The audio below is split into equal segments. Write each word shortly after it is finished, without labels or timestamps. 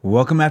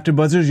Welcome,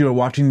 AfterBuzzers. You are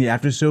watching the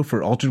AfterShow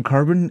for Altered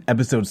Carbon,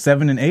 episodes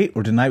 7 and 8,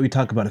 where tonight we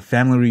talk about a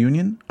family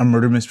reunion, a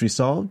murder mystery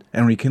solved,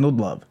 and rekindled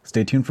love.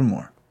 Stay tuned for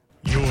more.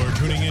 You're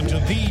tuning into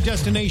the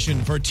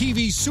destination for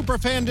TV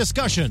superfan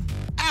discussion,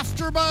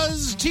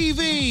 AfterBuzz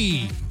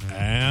TV.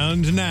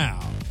 And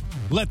now,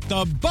 let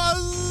the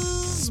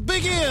buzz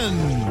begin.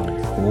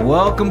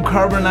 Welcome,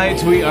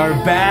 Carbonites. We are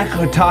back.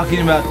 We're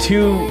talking about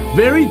two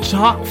very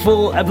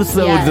chock-full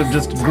episodes of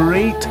just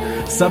great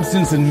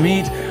substance and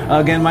meat.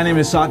 Again, my name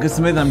is Shaka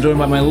Smith. I'm joined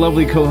by my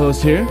lovely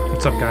co-host here.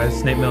 What's up,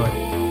 guys? Nate Miller.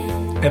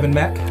 Evan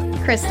Mack.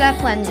 Krista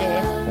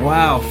Flentje.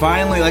 Wow,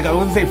 finally, I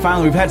wouldn't say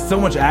finally, we've had so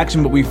much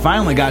action, but we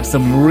finally got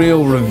some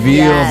real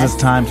reveals this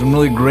time. Some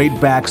really great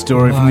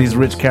backstory from these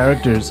rich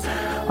characters.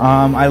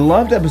 I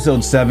loved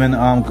episode 7,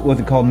 what's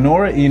it called?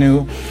 Nora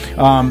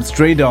Inu,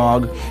 Stray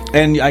Dog.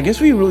 And I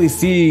guess we really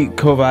see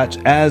Kovacs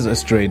as a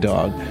stray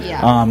dog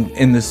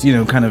in this,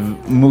 kind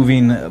of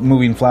moving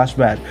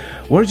flashback.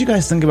 What did you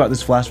guys think about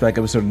this flashback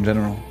episode in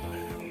general?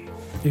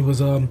 It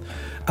was, I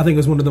think it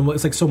was one of them.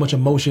 It's like so much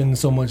emotion,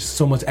 so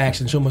much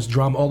action, so much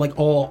drama,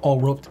 all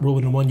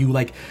rolled in one. You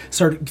like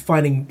start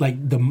finding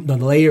like the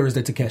layers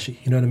that Takeshi.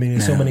 You know what I mean?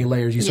 There's so many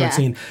layers. You start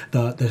seeing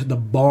the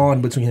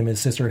bond between him and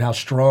his sister and how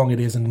strong it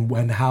is,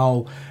 and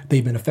how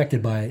they've been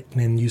affected by it.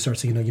 And then you start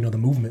seeing the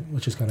movement,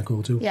 which is kind of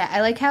cool too. Yeah,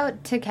 I like how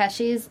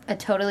Takeshi's a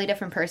totally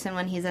different person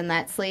when he's in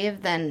that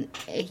sleeve. Than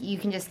you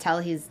can just tell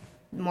he's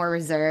more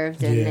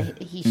reserved, and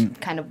he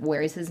kind of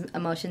wears his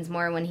emotions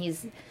more when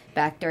he's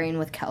back during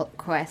with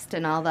Quest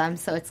and all them.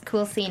 So it's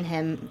cool seeing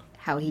him,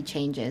 how he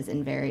changes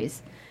and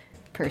varies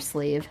per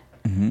sleeve.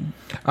 Mm-hmm.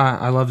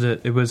 I loved it.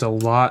 It was a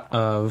lot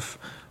of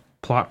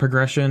plot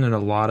progression and a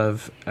lot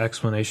of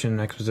explanation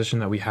and exposition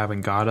that we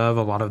haven't got of.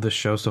 A lot of this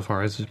show so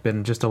far has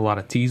been just a lot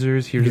of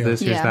teasers. Here's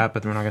this, here's that,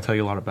 but we're not going to tell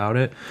you a lot about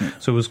it.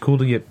 So it was cool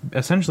to get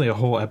essentially a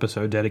whole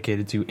episode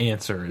dedicated to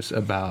answers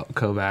about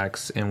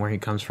Kovacs and where he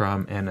comes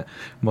from, and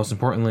most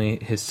importantly,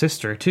 his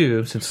sister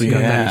too, since we got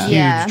that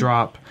huge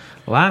drop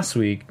last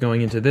week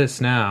going into this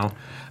now.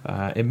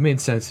 It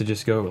made sense to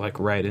just go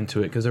right into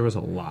it because there was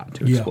a lot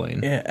to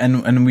explain. Yeah,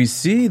 and we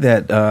see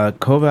that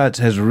Kovacs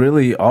has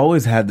really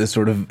always had this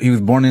sort of, he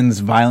was born in this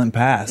violent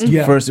past.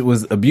 Yeah. First it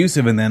was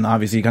abusive, and then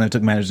obviously he kind of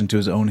took matters into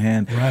his own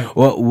hand. Right.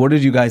 Well, what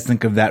did you guys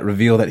think of that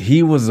reveal that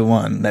he was the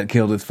one that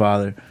killed his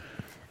father?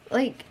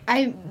 I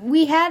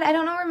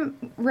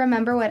don't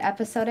remember what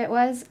episode it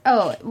was.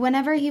 Oh,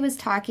 whenever he was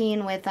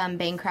talking with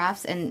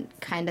Bancroft and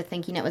kind of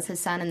thinking it was his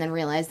son and then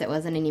realized it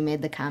wasn't, and he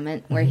made the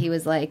comment where he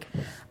was like,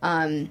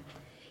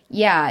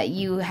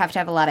 you have to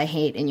have a lot of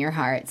hate in your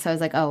heart. So I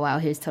was like, oh, wow,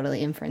 he was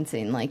totally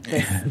inferencing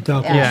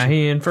this.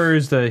 He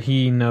infers that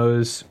he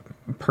knows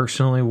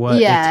personally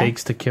what it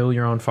takes to kill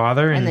your own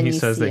father, and he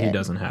says that Isaac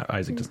doesn't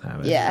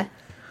have it. Yeah.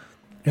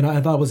 And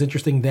I thought it was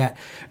interesting that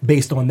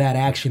based on that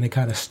action, it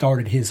kind of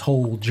started his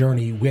whole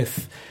journey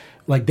with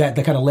that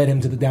kind of led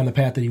him down the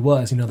path that he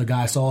was. The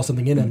guy saw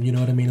something in him, you know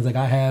what I mean? It's like,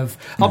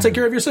 I'll take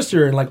care of your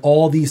sister. And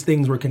all these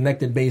things were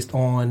connected based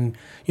on,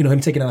 him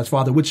taking out his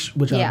father, which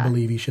I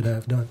believe he should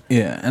have done.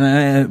 Yeah.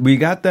 And we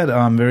got that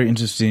very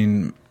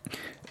interesting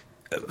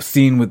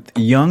scene with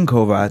young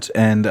Kovacs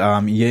and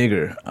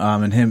Jaeger,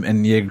 and him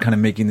and Jaeger kind of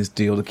making this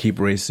deal to keep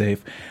Ray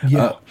safe.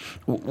 Yeah.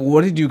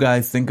 What did you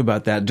guys think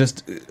about that?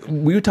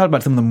 We talked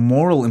about some of the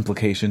moral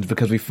implications,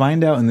 because we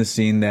find out in this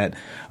scene that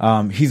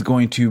he's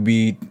going to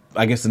be,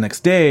 I guess the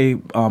next day,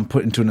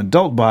 put into an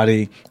adult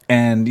body,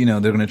 and they're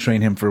going to train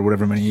him for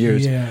whatever many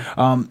years.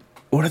 Yeah.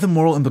 What are the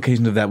moral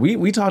implications of that?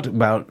 We talked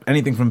about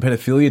anything from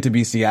pedophilia to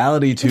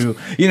bestiality to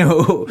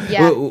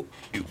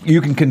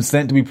you can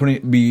consent to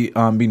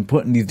being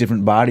put in these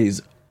different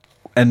bodies,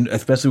 and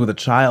especially with a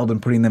child, and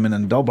putting them in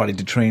an adult body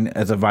to train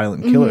as a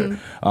violent killer.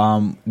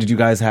 Did you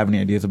guys have any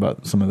ideas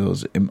about some of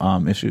those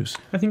issues?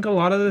 I think a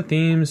lot of the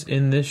themes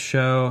in this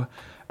show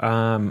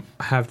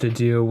have to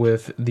deal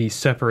with the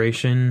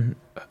separation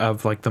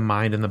of the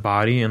mind and the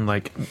body, and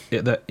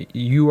that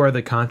you are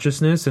the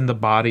consciousness and the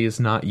body is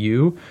not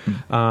you.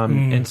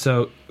 And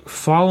so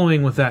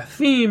following with that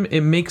theme, it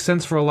makes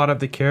sense for a lot of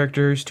the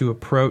characters to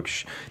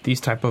approach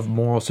these type of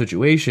moral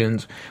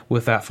situations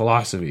with that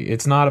philosophy.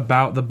 It's not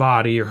about the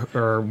body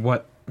or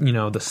what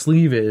the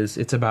sleeve is.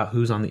 It's about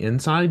who's on the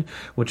inside,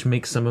 which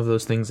makes some of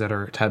those things that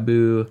are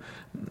taboo,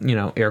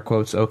 air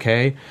quotes,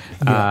 okay.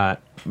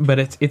 But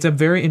it's a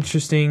very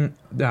interesting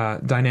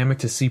dynamic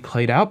to see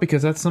played out,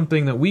 because that's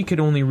something that we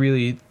could only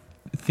really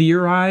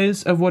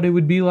theorize of what it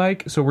would be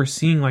like. So we're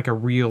seeing a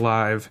real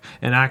live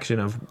an action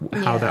of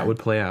how that would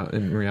play out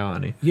in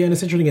reality. Yeah, and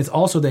it's interesting. It's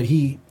also that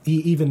he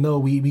even though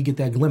we get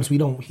that glimpse,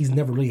 he's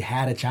never really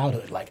had a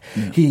childhood.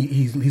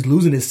 He's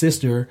losing his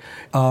sister.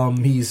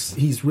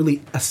 He's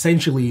really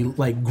essentially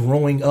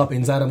growing up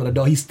inside of an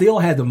adult. He still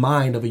had the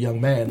mind of a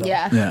young man, though.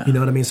 Yeah. You know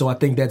what I mean? So I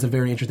think that's a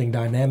very interesting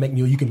dynamic.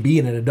 You can be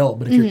an adult,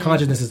 but if your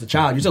consciousness is a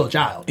child, you're still a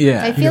child.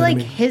 Yeah. I feel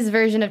his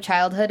version of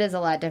childhood is a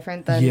lot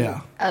different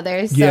than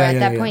others. So at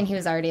that point he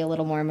was already a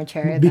little more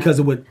mature. Because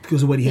of what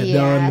he had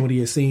done, what he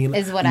had seen.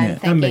 Is what I'm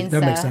thinking.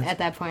 That makes sense. At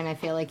that point I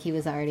feel like he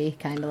was already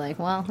kind of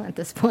well, at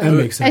this point. That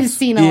makes sense. I've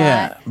seen a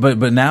lot.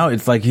 But now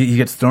it's like he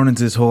gets thrown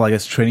into this whole, I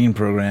guess, training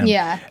program.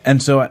 Yeah.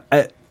 And so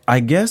I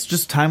guess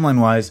just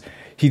timeline-wise,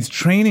 he's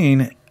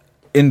training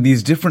in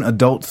these different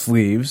adult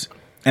sleeves,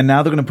 and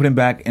now they're going to put him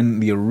back in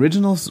the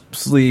original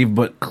sleeve,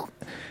 but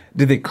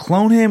did they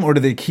clone him, or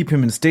did they keep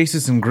him in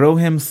stasis and grow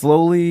him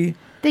slowly?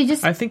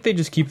 I think they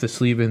just keep the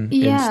sleeve in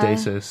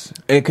stasis.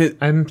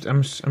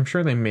 I'm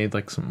sure they made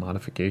like some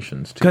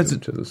modifications to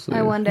the sleeve.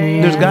 I wonder.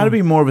 There's got to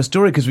be more of a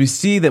story, because we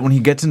see that when he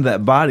gets into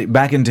that body,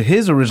 back into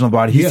his original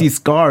body, he sees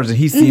scars and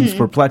he seems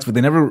perplexed, but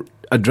they never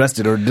addressed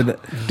it, or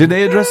did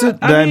they address it?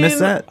 Did I miss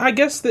that? I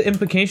guess the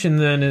implication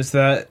then is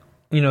that,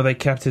 they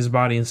kept his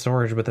body in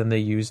storage, but then they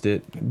used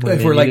it when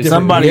for like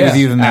somebody was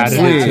using that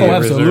sleeve. Oh,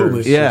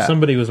 absolutely. Yeah, so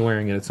somebody was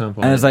wearing it at some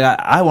point. And it's like,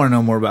 I want to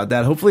know more about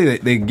that. Hopefully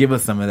they give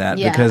us some of that,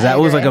 because that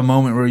was like a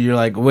moment where you're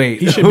like,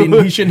 wait, he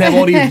shouldn't have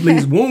all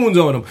these wounds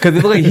on him. Because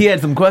it looked like he had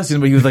some questions,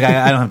 but he was like,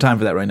 I don't have time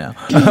for that right now.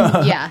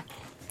 Yeah.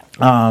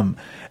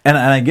 And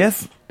I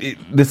guess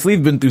the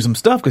sleeve's been through some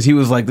stuff, because he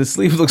was like, the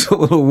sleeve looks a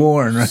little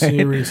worn, right?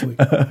 Seriously.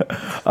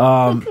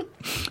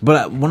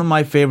 But one of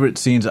my favorite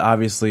scenes,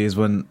 obviously, is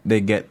when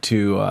they get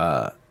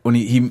to when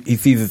he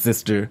sees his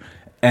sister,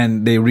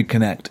 and they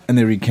reconnect and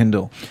they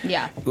rekindle.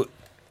 Yeah.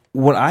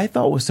 What I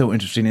thought was so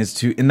interesting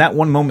is in that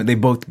one moment, they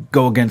both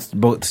go against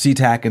both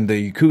SeaTac and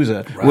the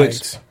Yakuza,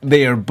 which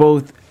they are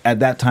both at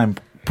that time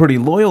pretty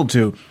loyal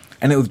to.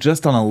 And it was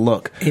just on a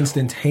look.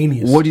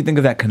 Instantaneous. What do you think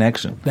of that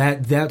connection?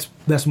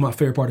 That's my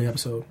favorite part of the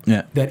episode.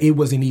 Yeah. That it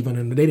wasn't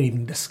even, they didn't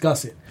even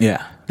discuss it.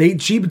 Yeah.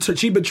 She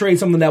betrayed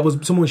something that was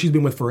someone she's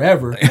been with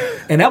forever.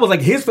 And that was like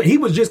he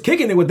was just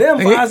kicking it with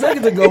them 5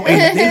 seconds ago.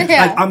 And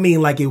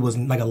it was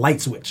like a light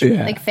switch.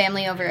 Yeah. Like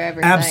family over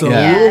everything.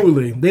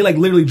 Absolutely. Yeah. They like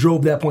literally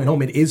drove that point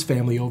home. It is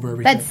family over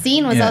everything. That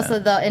scene was also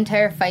the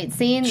entire fight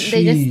scene. Jeez.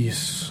 They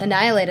just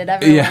annihilated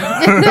everyone.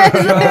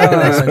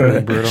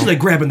 She's like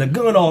grabbing the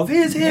gun off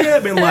his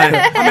hip and like,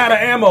 I'm out of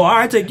ammo. All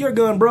right, take your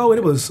gun, bro. And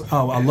it was,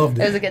 I loved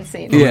it. It was a good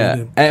scene.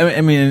 Yeah.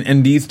 I mean,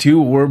 and these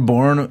two were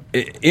born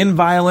in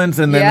violence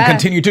and then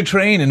continue to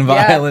train in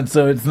violence,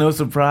 so it's no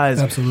surprise.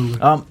 Absolutely.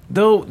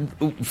 Though,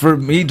 for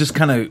me, just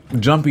kind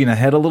of jumping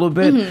ahead a little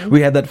bit,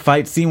 we had that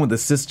fight scene with the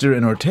sister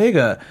and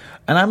Ortega,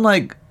 and I'm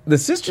like, the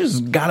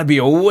sister's got to be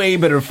a way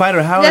better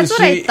fighter. That's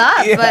what I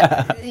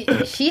thought,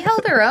 but she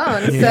held her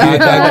own. So.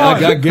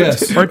 I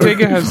guess.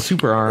 Ortega has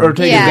super arms.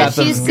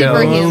 She's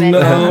superhuman.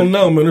 I don't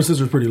know, man. Her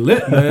sister's pretty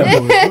lit,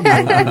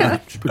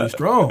 man. She's pretty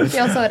strong. She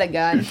also had a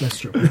gun. That's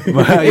true.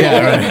 Right.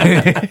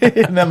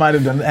 That might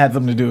have had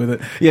something to do with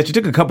it. Yeah, she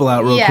took a couple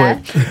out real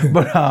quick.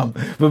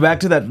 But back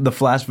to the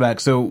flashback.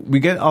 So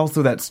we get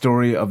also that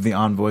story of the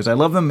envoys. I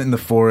love them in the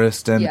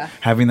forest and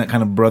having that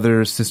kind of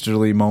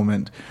brother-sisterly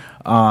moment.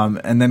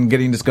 And then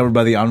getting discovered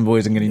by the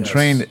envoys and getting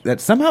trained, that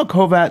somehow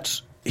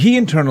Kovacs, he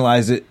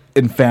internalized it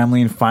in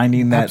family and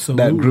finding that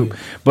group.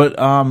 But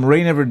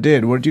Ray never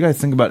did. What did you guys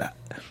think about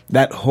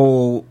that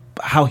whole,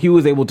 how he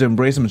was able to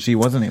embrace him and she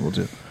wasn't able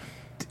to?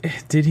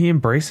 Did he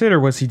embrace it, or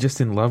was he just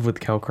in love with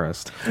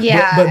Kelcrest?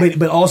 Yeah,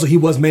 but also he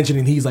was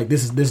mentioning, he's like,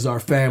 this is our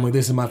family,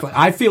 this is my family.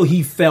 I feel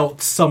he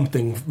felt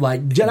something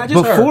like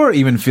before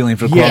even feeling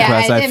for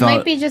Kelcrest. I thought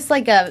might be just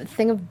like a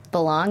thing of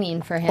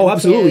belonging for him. Oh,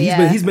 absolutely.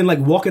 Too, he's been like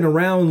walking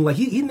around like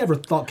he never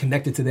thought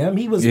connected to them.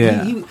 He was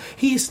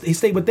he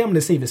stayed with them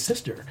to save his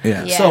sister.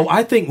 Yeah. So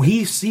I think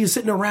he's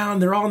sitting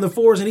around, they're all in the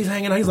forest, and he's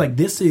hanging out. He's like,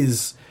 this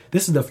is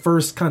the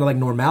first kind of like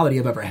normality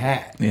I've ever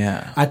had.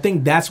 Yeah. I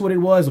think that's what it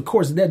was. Of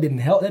course, that didn't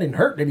help. That didn't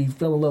hurt that he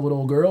fell in love with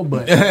old girl.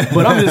 But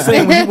I'm just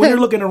saying, when you're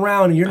looking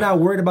around and you're not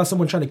worried about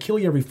someone trying to kill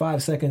you every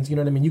 5 seconds, you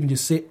know what I mean? You can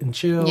just sit and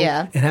chill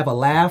and have a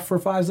laugh for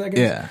 5 seconds.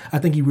 Yeah. I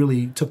think he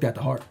really took that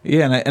to heart.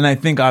 Yeah, and I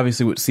think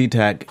obviously with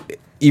SeaTac,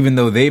 even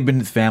though they've been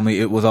his family,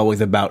 it was always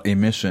about a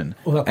mission.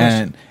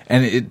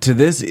 And to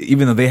this,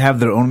 even though they have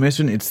their own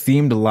mission, it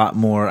seemed a lot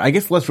more, I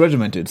guess, less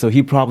regimented. So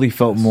he probably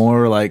felt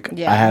more like,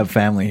 I have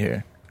family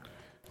here.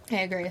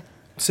 I agree.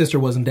 Sister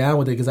wasn't down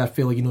with it because I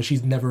feel like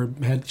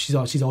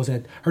she's always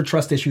had her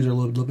trust issues are a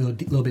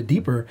little bit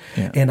deeper,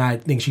 and I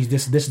think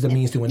this is the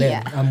means to an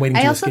end. I'm waiting.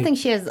 I also think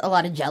she has a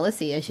lot of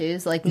jealousy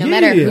issues. Like no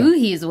matter who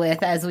he's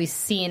with, as we've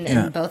seen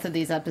in both of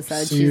these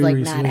episodes, she's like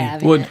not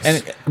having it.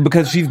 And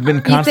because she's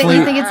been constantly.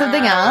 You think it's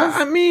something else?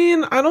 I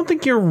mean, I don't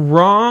think you're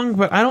wrong,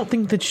 but I don't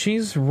think that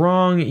she's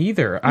wrong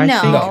either.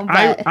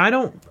 I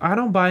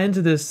don't buy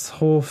into this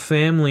whole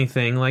family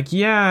thing. Like,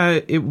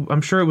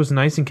 I'm sure it was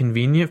nice and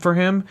convenient for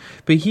him,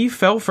 but he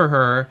fell for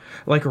her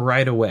like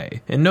right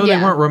away. And no, they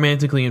weren't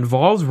romantically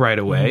involved right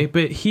away,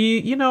 but I've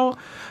been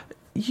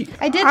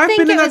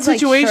in that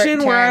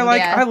situation where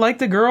I liked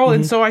the girl,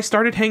 and so I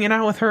started hanging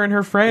out with her and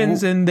her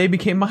friends, and they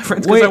became my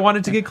friends because I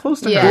wanted to get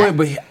close to her.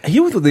 But he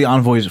was with the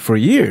envoys for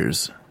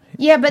years.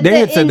 Yeah, but they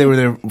had said they were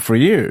there for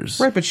years.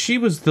 Right, but she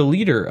was the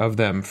leader of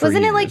them for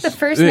Wasn't years. it like the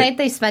first night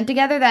they spent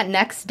together that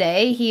next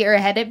day?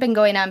 Had it been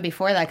going on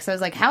before that? Because I was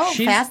like, how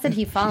fast did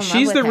he fall in love with her?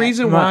 She's the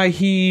reason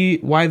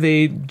why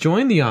they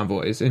joined the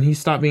envoys, and he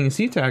stopped being a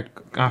SeaTac.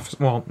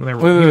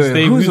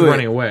 He was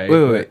running away.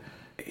 Wait.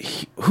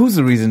 Who's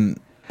the reason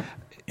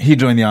he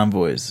joined the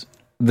envoys?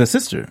 The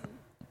sister.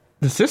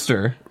 The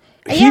sister?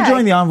 He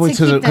joined the envoys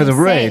because of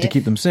Rey safe. to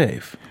keep them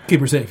safe. Keep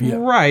her safe. Yeah.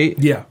 Right.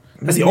 Yeah.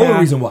 That's the only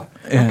reason why.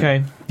 Yeah.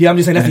 Okay. Yeah, I'm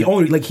just saying that's the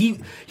only. Like he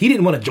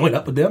didn't want to join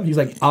up with them. He's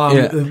like,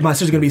 my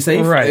sister's gonna be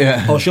safe. Right.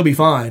 Yeah. Oh, she'll be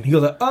fine. He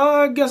goes like,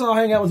 I guess I'll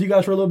hang out with you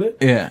guys for a little bit.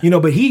 Yeah.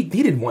 But he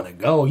didn't want to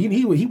go.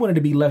 He wanted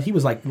to be left. He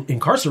was like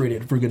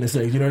incarcerated, for goodness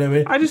sake. You know what I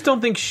mean? I just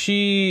don't think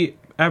she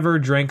ever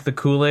drank the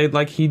Kool-Aid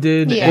like he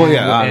did. Yeah. Well,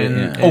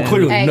 yeah, Oh,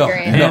 clearly I no.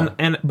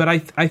 agree. But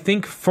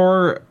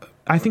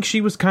I think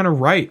she was kind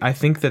of right. I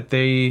think that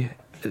they,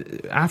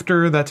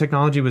 after that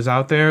technology was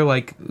out there,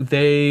 like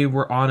they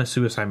were on a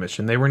suicide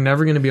mission. They were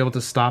never going to be able to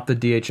stop the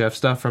DHF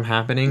stuff from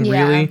happening,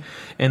 really,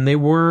 and they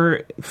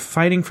were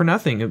fighting for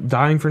nothing,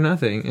 dying for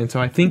nothing. And so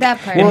I think That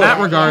part, in that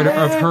yeah. regard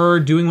of her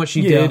doing what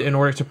she Yeah. did in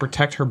order to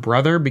protect her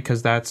brother,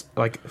 because that's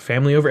like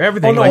family over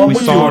everything, no, like I'm we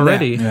with saw you on that.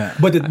 already. Yeah.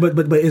 But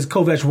is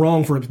Kovacs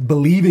wrong for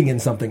believing in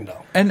something though?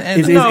 And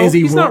No, is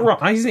he he's not wrong.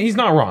 He's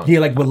not wrong. He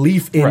had like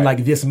belief in Right.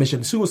 like this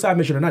mission, suicide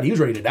mission or not. He was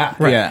ready to die.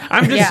 Yeah.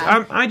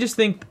 I just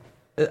think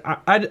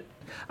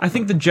I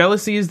think the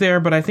jealousy is there,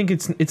 but I think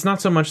it's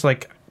not so much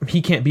like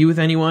he can't be with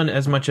anyone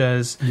as much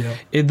as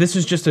this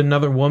is just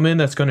another woman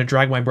that's going to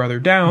drag my brother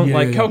down,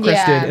 like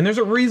Kelchrist did. And there's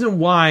a reason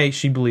why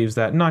she believes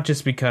that, not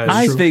just because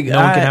no one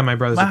can have my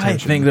brother's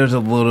attention. I think there's a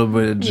little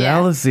bit of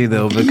jealousy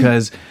though,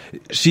 because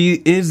she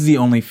is the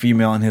only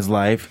female in his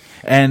life.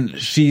 And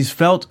she's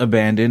felt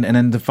abandoned, and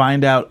then to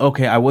find out,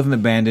 okay, I wasn't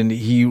abandoned.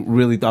 He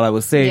really thought I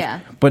was safe,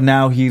 Yeah. but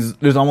now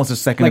there's almost a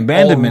second Like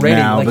abandonment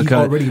already, now like he's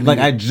because already like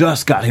I leaving.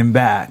 just got him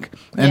back,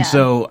 and Yeah.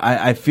 so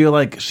I feel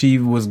like she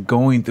was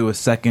going through a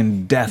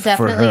second death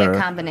Definitely for her. a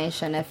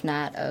combination, if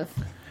not of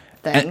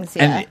And, things.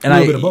 and, A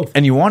little bit of both.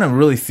 and you want to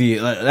really see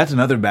that's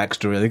another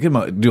backstory. They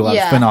could do a lot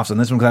of spinoffs on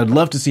this one because I'd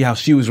love to see how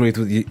she was raised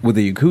with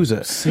the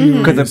Yakuza,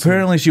 because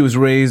apparently she was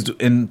raised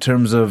in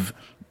terms of.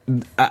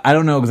 I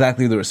don't know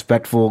exactly the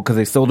respectful, because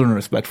they sold her in a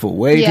respectful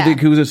way to the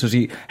Yakuza, so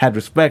she had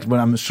respect, but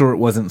I'm sure it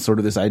wasn't sort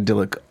of this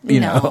idyllic,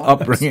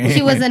 upbringing.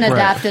 She wasn't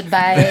adopted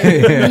by,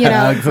 like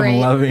some great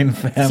loving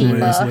family.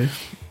 people.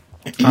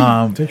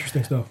 It's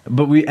interesting stuff.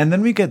 But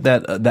then we get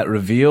that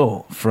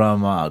reveal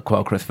from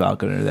Chris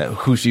Falconer that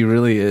who she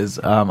really is.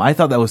 I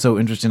thought that was so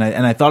interesting,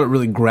 and I thought it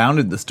really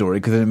grounded the story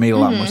because it made a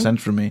lot more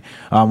sense for me.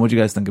 What do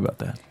you guys think about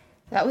that?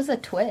 That was a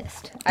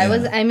twist.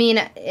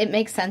 It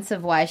makes sense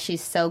of why she's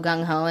so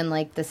gung-ho and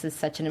like this is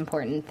such an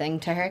important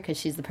thing to her because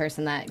she's the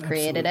person that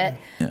created it.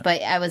 Yeah.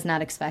 But I was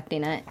not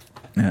expecting it.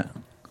 Yeah.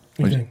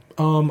 Okay.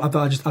 I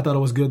thought it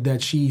was good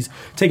that she's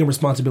taking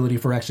responsibility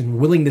for action,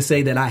 willing to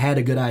say that I had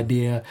a good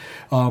idea.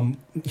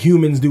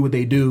 Humans do what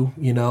they do,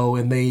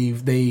 and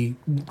they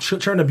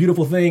turn a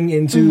beautiful thing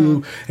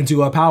into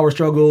a power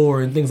struggle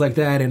or things like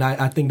that. And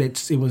I think that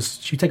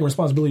she's taking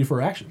responsibility for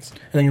her actions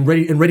and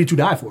ready to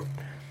die for it.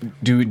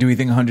 Do we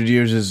think 100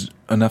 years is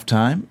enough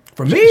time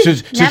For me?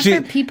 Should Not she?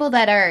 for people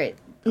that are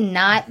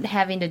not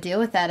having to deal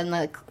with that in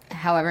like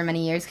however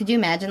many years. Could you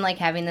imagine like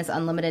having this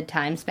unlimited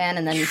time span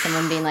and then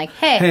someone being like,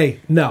 hey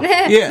no.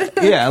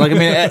 Yeah. Like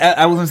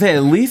I was gonna say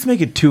at least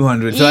make it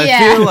 200. So I Yeah.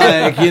 feel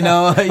like Like, you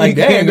damn,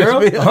 can't girl,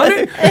 just be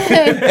 100?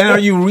 And are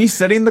you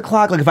resetting the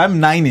clock? Like if I'm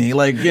 90,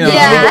 like Yeah.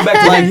 Go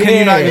back to like can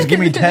you not yeah. just give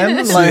me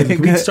 10? Like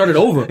We started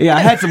over. Yeah, I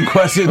had some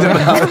questions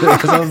about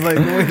this. I was like,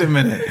 wait a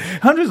minute,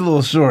 100's a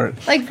little short.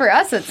 like for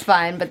us it's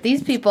fine, but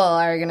these people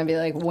are gonna be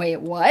like,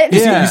 wait, what?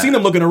 Yeah. You seen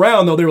them looking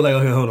around though. They were like,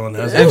 okay, hold on,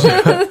 that's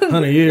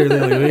 100 years.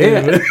 They're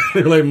like,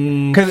 they're like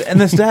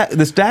And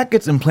the stack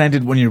gets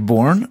implanted when you're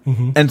born,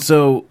 and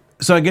so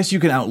I guess you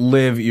can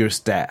outlive your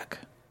stack,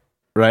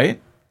 right?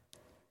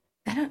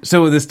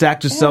 So the stack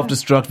just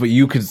self-destruct, but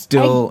you could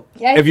still,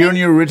 I if you're in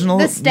think your original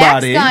the stack's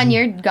body, gone,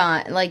 you're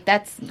gone. Like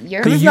that's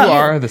your. it's You not-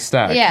 are the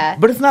stack. Yeah.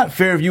 But it's not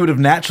fair if you would have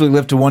naturally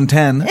lived to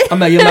 110. I'm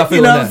not feeling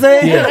You know what I'm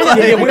saying?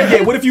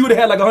 Yeah. What if you would have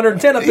had like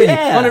 110 up in you?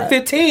 Yeah.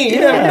 115? You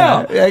never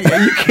know. Yeah,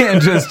 you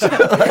can't just.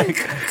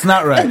 It's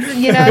not right.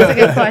 It's a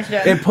good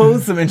question. It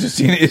posed some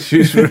interesting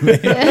issues for me.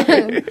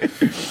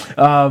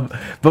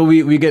 But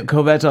we get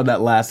Kovacs on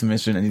that last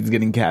mission, and he's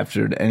getting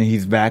captured, and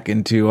he's back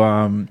into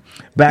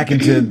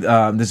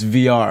this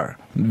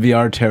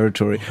VR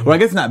territory. Well, I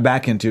guess not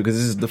back into because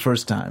this is the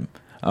first time.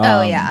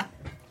 Oh yeah.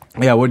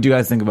 Yeah. What do you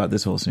guys think about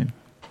this whole scene?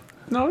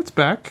 No, it's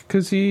back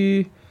because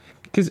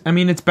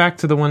it's back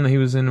to the one that he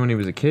was in when he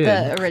was a kid.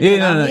 The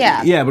original.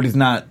 Yeah, but he's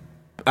not.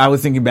 I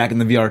was thinking back in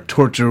the VR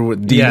torture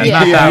with demons.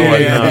 not that one.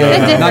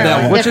 Different. Not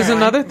that one. Which is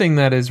another thing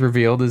that is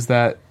revealed is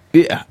that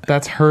Yeah.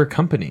 that's her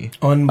company.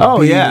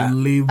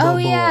 Unbelievable. Oh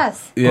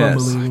yes.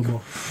 Yes.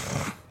 Unbelievable.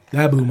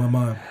 That blew my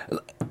mind.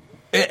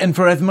 And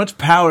for as much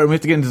power, we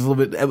have to get into this a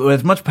little bit.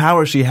 As much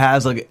power she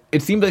has, like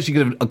it seems like she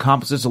could have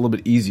accomplished this a little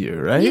bit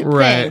easier, right? You'd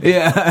Right. think.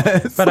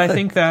 Yeah. But I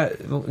think that,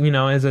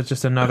 is it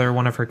just another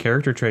one of her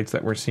character traits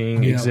that we're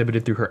seeing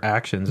exhibited through her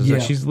actions is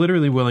that she's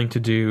literally willing to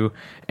do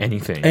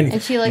anything. And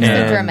she likes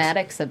And- the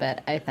dramatics a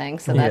bit, I think,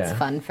 so that's Yeah.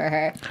 fun for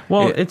her.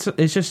 Well, it's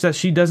just that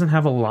she doesn't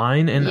have a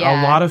line, and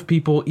Yeah. a lot of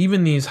people,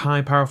 even these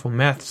high, powerful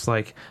meths,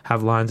 like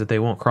have lines that they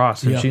won't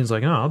cross. And Yeah. she's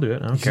like, "Oh, I'll do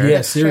it. I don't care."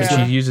 Yeah,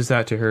 seriously. She uses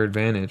that to her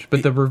advantage.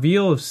 But the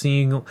reveal of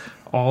seeing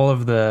all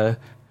of the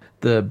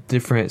the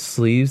different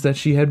sleeves that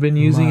she had been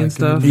using and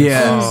stuff.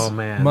 Yes. Oh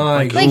man.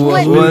 My Like,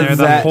 what- was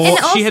that? And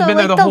also, she had been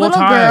there the the whole little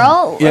time.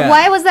 girl. Yeah.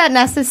 Why was that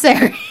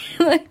necessary?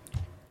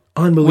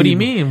 Unbelievable. What do you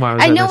mean? Why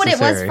was I that know what it was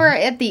necessary? for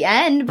at the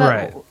end,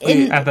 but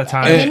Right. At the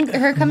time. in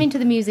her coming to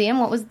the museum,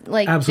 what was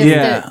like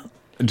Absolutely.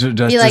 just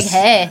to be like,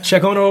 hey,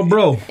 Check on old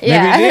bro.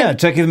 yeah,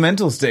 Check his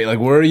mental state. Like,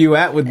 where are you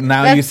at with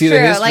now? that's You see true.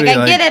 the history. Like,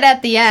 I get it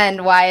at the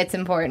end why it's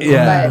important,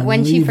 Yeah. but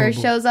when she first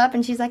Unbelievable. shows up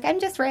and she's like,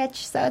 I'm just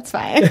rich, so it's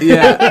fine.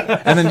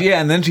 Yeah,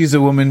 and then she's a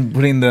woman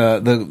putting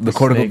the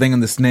cortical snake. thing in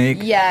the snake.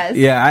 Yes.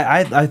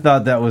 Yeah, I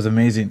thought that was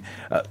amazing.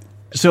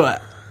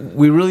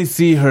 We really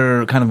see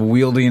her kind of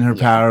wielding her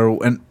power,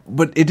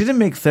 but it didn't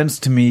make sense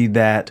to me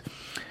that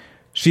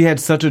she had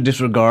such a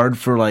disregard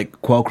for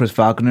like Chris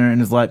Falconer in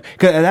his life.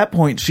 Because at that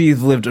point,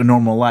 she's lived a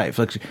normal life.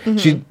 Like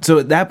so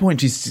at that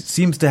point, she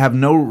seems to have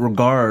no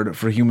regard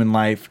for human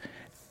life.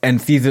 And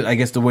sees it, I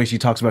guess, the way she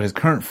talks about his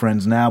current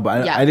friends now,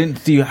 but Yeah. I didn't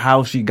see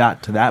how she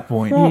got to that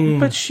point. Well,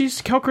 but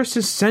Kelchrist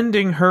is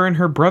sending her and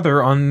her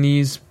brother on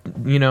these,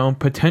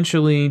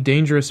 potentially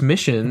dangerous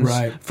missions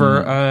Right. for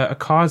a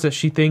cause that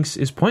she thinks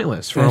is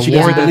pointless, for And a she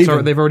war doesn't believe that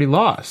him. they've already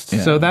lost.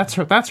 Yeah. So that's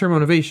her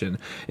motivation.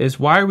 Is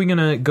why are we going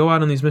to go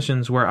out on these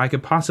missions where I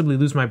could possibly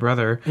lose my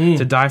brother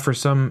to die for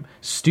some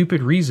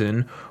stupid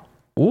reason?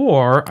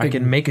 Or I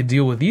can make a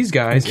deal with these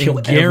guys And kill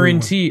and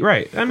guarantee.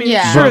 Right. I mean,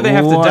 Yeah. sure, But they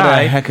have to what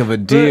die. a heck of a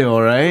deal,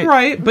 right?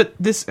 Right, but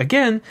this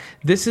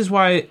is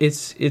why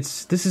this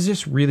is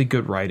just really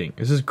good writing.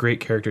 This is great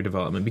character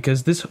development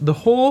because the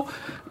whole,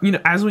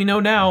 as we know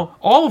now,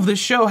 all of this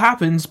show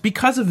happens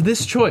because of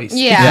this choice.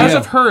 Yeah. Because Yeah.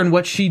 of her and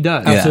what she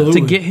does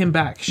Absolutely. to get him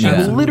back. She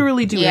Yeah. will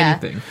literally do Yeah.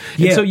 anything.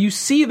 Yeah. And so you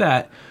see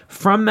that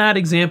from that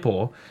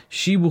example,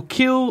 she will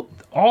kill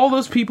all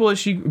those people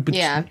that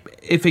Yeah.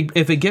 if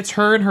it gets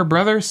her and her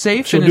brother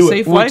safe She'll in a do it.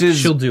 safe life,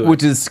 she'll do it.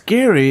 Which is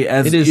scary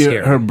as It is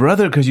scary. her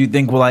brother, because you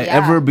think, will I Yeah.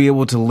 ever be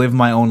able to live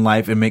my own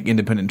life and make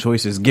independent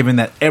choices, given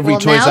that every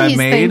Well, choice now I've he's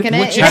made thinking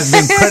it, has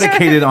yeah. been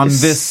predicated on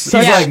this.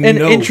 Such Yeah. an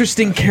no.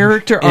 interesting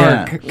character Yeah.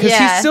 arc because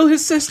Yeah. he's still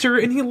his sister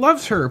and he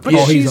loves her, but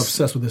Oh, she's he's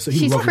obsessed with this. He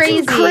She's loves crazy.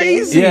 her.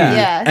 crazy. Yeah.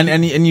 Yeah.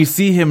 And you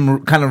see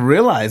him kind of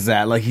realize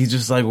that. Like, he's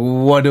just like,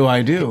 what do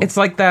I do? It's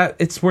like that.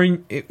 It's where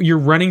you're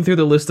running through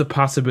the list of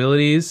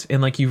possibilities,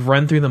 and like you've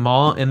run through them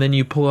all, and then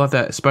you pull out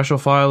that special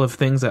file of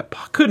things that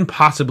couldn't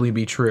possibly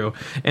be true,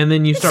 and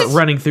then you start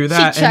running through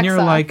that, She and you're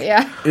checks off, like,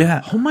 yeah.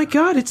 yeah. "Oh my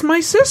god, it's my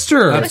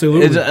sister!"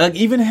 Absolutely. It's like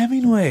even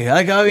Hemingway.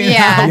 Like, I mean,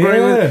 Yeah. how great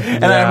was- Yeah.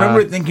 And I Yeah.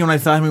 remember thinking when I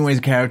saw Hemingway's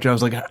character, I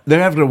was like,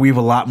 they're having to weave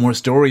a lot more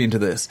story into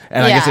this.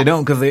 And I guess Yeah. they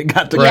don't because they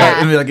got to Right. cut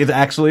and be like, it's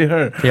actually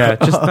her. Yeah,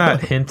 just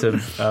that hint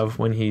of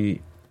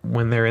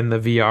when they're in the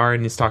VR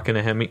and he's talking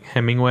to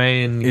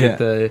Hemingway and you Yeah. get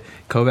the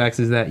Kovacs,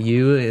 is that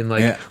you? And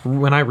like Yeah.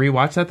 when I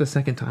rewatched that the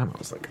second time, I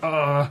was like,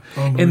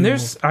 and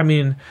there's, I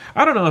mean,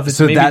 I don't know if it's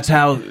So maybe, that's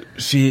how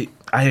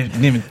I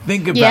didn't even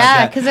think about Yeah,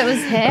 that. because it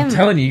was him. I'm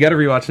telling you, you got to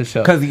rewatch the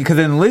show. Because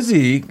then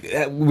Lizzie,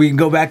 we can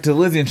go back to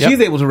Lizzie, and Yep.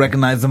 she's able to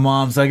recognize the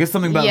mom. So I guess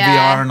something about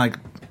Yeah. VR and like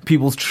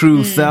people's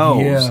true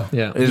selves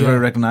Yeah. is Yeah. very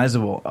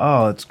recognizable.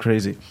 Oh, it's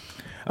crazy.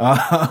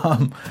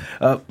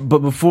 But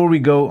before we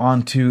go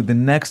on to the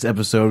next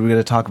episode, we're going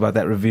to talk about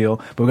that reveal.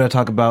 But we're going to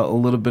talk about a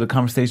little bit of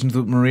conversations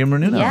with Maria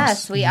Menounos.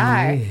 Yes, we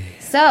are.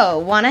 So,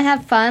 want to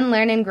have fun,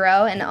 learn, and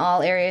grow in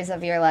all areas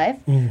of your life?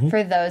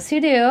 For those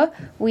who do,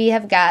 we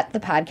have got the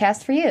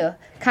podcast for you.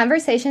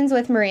 Conversations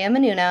with Maria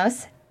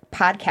Menounos,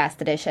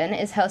 podcast edition,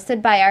 is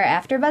hosted by our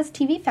AfterBuzz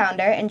TV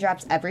founder and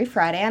drops every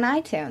Friday on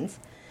iTunes.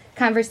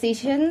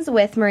 Conversations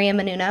with Maria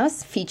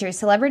Menounos features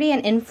celebrity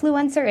and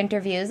influencer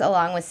interviews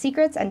along with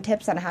secrets and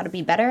tips on how to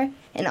be better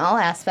in all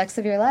aspects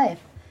of your life.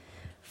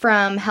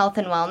 From health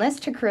and wellness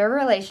to career,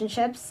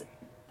 relationships,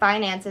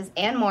 finances,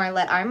 and more,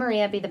 let our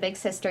Maria be the big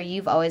sister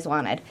you've always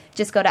wanted.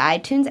 Just go to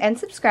iTunes and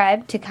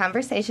subscribe to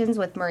Conversations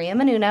with Maria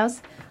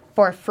Menounos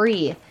for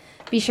free.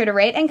 Be sure to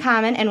rate and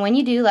comment, and when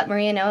you do, let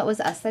Maria know it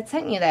was us that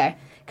sent you there.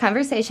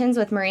 Conversations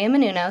with Maria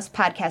Menounos,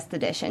 podcast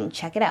edition.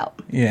 Check it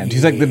out. Yeah, and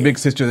she's like the big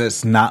sister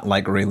that's not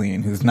like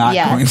Raylene, who's not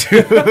Yes.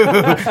 going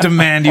to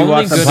demand you Only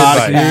watch the good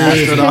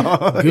podcast at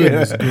all.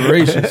 Goodness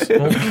gracious.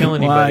 Won't kill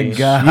My anybody.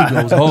 God. He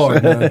goes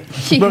hard, man.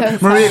 She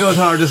goes Maria hard. goes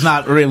hard, just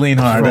not Raylene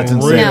hard. That's For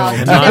insane. real. No,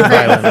 two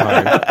Non-violent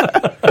different. hard.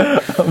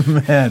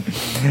 Man,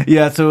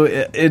 yeah. So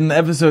in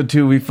episode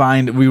 2, we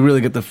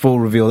really get the full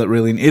reveal that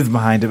Raylene is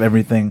behind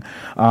everything,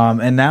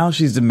 and now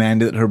she's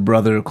demanded that her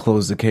brother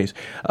close the case.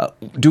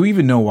 Do we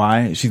even know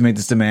why she's made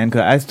this demand?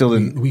 Because I still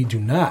didn't. We do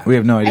not. We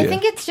have no idea. I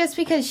think it's just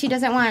because she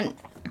doesn't want.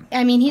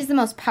 I mean, he's the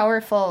most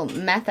powerful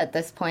meth at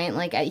this point.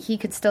 Like, he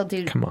could still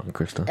do. Come on,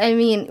 Krista. I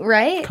mean,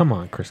 right? Come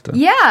on, Krista.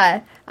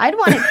 Yeah, I'd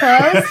want it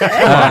closed.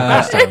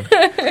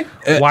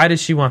 Why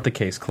does she want the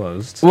case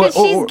closed? Well,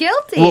 she's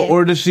guilty.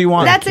 Or does she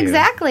want? That's you.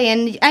 exactly,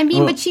 and I mean,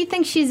 Well- but she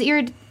thinks she's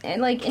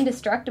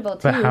indestructible too.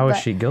 But how is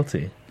she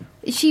guilty?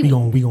 She. We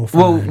gonna Well,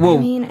 find. well.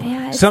 I mean,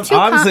 yeah, it's Some- too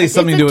obviously it's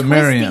something a to do with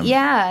twisty- Miriam.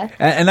 Yeah,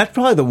 And that's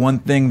probably the one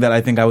thing that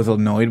I think I was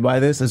annoyed by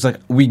this. It's like,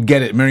 we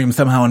get it, Miriam's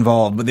somehow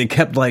involved, but they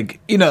kept like,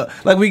 we get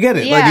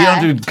it. Like, you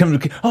Yeah. don't have to come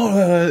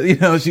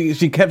to,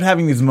 she kept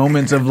having these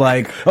moments of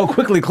like, oh,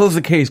 quickly, close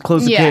the case.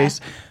 Yeah. Case.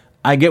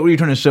 I get what you're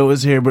trying to show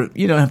us here, but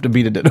you don't have to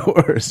beat a dead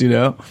horse, you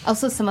know?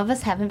 Also, some of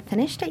us haven't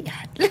finished it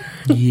yet.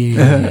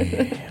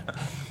 Yeah.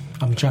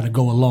 I'm trying to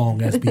go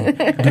along as we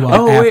do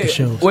our after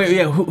shows. Wait,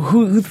 yeah.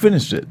 Who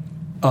finished it?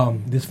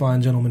 This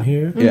fine gentleman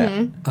here.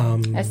 Yeah.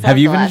 I still Have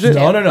you the finished it?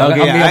 last No.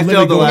 Okay, I still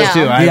have the last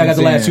two. No. I I got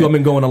the last haven't two. I've seen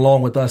been going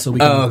along with us, so we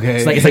can. Oh,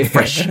 okay. It's like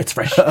fresh. It's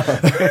fresh.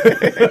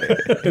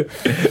 it.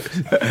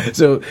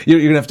 So you're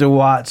gonna have to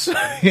watch.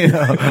 You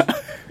know.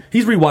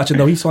 He's rewatching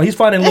though. He's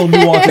finding little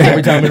nuances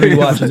every time he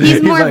rewatches it.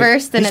 He's more like-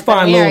 versed than he's it than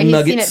finding we are.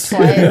 little He's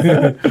seen it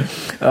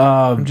nuggets. twice.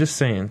 I'm just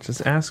saying,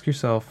 just ask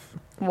yourself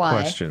Why?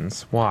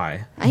 questions.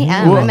 Why? I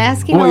am. I'm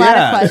asking a lot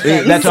yeah, of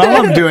questions. That's all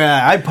I'm doing.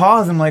 I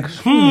pause. I'm like,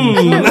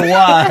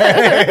 why?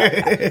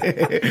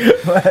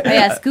 I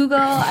ask Google.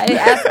 I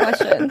ask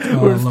questions.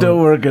 We're still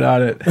working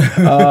on it.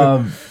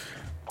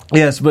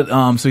 Yes, but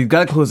so you've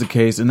got to close the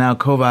case, and now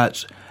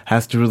Kovacs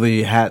has to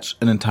really hatch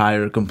an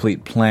entire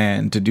complete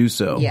plan to do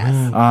so.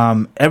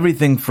 Yes.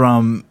 Everything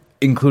from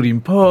including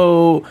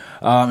Poe,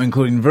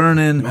 including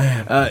Vernon.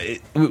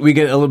 We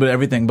get a little bit of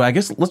everything, but I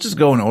guess let's just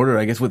go in order.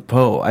 I guess with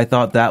Poe, I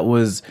thought that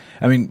was.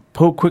 I mean,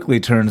 Poe quickly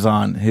turns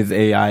on his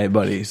AI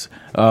buddies.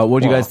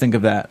 What do you guys think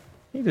of that?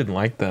 He didn't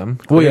like them.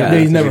 Well, yeah,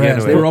 He never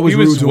has. They were always He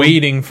rude was to him.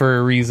 waiting for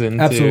a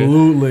reason.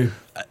 Absolutely.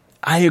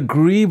 I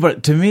agree,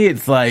 but to me,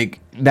 it's like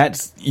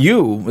that's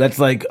you. That's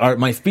like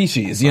my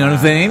species. You know what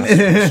I'm saying?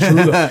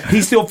 True.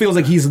 He still feels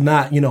like he's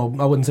not,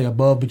 I wouldn't say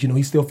above, but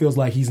he still feels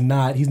like he's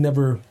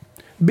never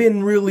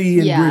been really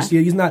embraced. Yeah.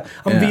 He's not,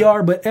 I'm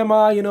VR, but am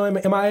I,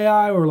 am I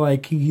AI? Or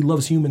like he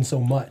loves humans so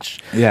much.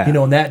 Yeah.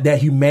 And that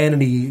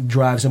humanity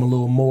drives him a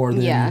little more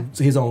than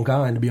his own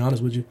kind, to be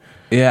honest with you.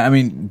 Yeah, I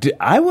mean,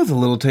 I was a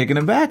little taken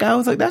aback. I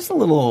was like, that's a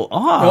little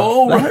off.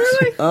 Oh, That's-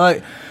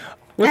 really?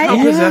 With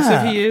how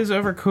possessive he is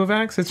over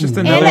Kovacs, it's just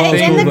another And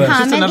thing. in the It's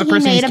just another comment he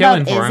person made he's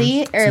killing about for him.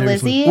 Izzy or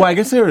Lizzie, Well, I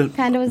guess they were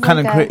kind of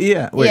crazy.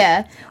 Yeah. Wait.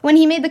 Yeah. When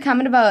he made the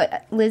comment about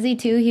Lizzie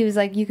too, he was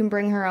like, "You can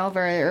bring her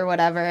over or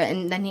whatever,"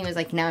 and then he was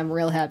like, "Now I'm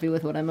real happy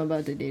with what I'm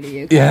about to do to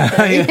you." Yeah.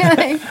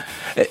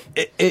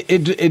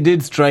 It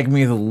did strike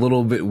me as a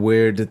little bit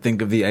weird to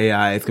think of the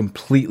AI as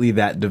completely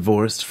that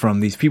divorced from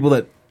these people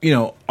that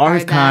are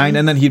his kind,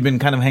 and then he'd been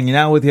kind of hanging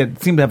out with. He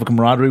seemed to have a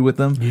camaraderie with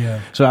them. Yeah.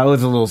 So I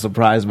was a little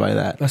surprised by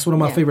that. That's one of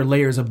my favorite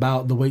layers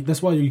about the way.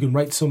 That's why you can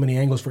write so many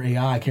angles for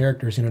AI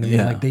characters. You know what I mean?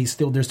 Yeah. Like there's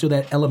still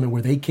that element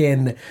where they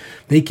can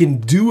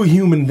do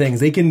human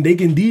things. They can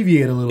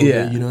deviate a little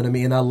bit. You know what I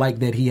mean? And I like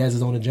that he has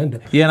his own agenda.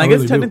 Yeah, and I guess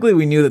really technically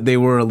we knew that they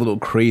were a little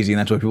crazy, and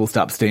that's why people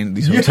stopped staying at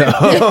these hotels.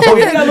 Oh,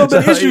 yeah, got a little bit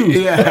of issues.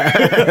 Yeah.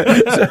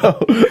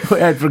 So I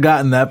had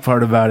forgotten that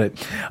part about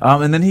it.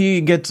 And then he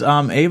gets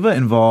Ava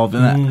involved,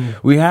 and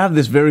we have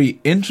this very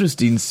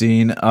interesting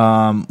scene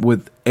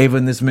with Ava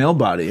in this male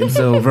body, and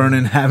so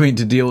Vernon having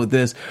to deal with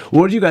this.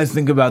 What do you guys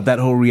think about that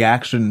whole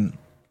reaction?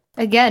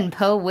 Again,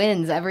 Poe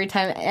wins every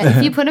time. And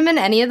if you put him in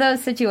any of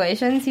those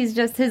situations,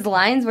 his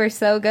lines were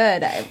so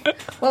good.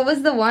 What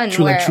was the one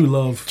True, where like true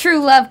love.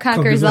 True love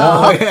conquers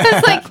all.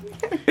 It's like,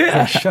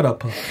 Yeah, shut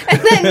up, Poe.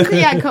 and then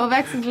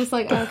Kovacs is just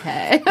like,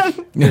 okay.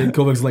 Yeah,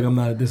 Kovacs is like, I'm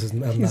not.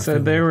 He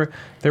said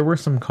there were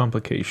some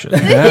complications.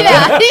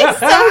 Yeah, he's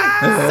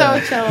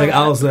so chill. Like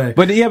I'll say.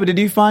 But did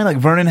you find like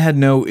Vernon had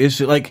no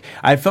issue? Like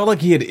I felt like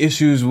he had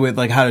issues with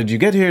like how did you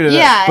get here?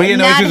 Yeah, but he had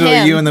no not issues with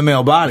him. you in the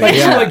male body.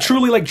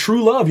 Truly, like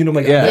true love.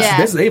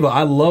 This is Ava.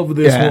 I love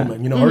this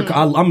woman.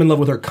 I'm in love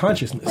with her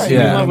consciousness. I'm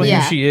in love with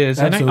Yeah. who she is.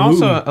 And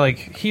Absolutely. also,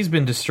 like, he's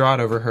been distraught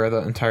over her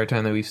the entire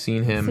time that we've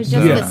seen him. So just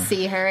So to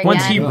see her again.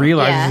 once he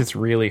realizes Yeah. it's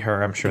really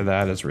her, I'm sure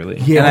that is really...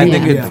 Yeah, And I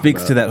think yeah. it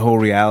speaks to that whole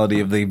reality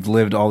of they've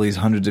lived all these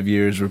hundreds of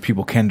years where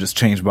people can just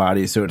change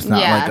bodies, so it's not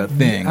Yeah. like a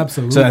thing.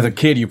 Absolutely. So as a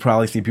kid, you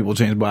probably see people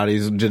change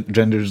bodies,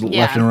 genders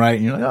left and right,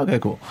 and you're like, okay,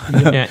 cool.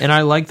 Yeah, and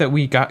I like that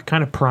we got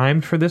kind of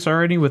primed for this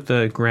already with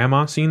the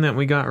grandma scene that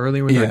we got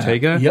earlier with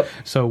Ortega. Yep.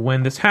 So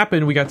when this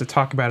happened, we got to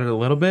talk about it a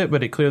little bit,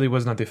 but it clearly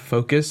was not the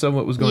focus of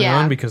what was going Yeah.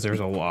 on because there's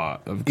a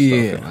lot of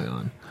stuff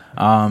going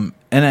on.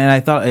 And I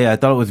thought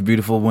it was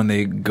beautiful when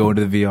they go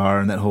to the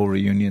VR and that whole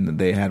reunion that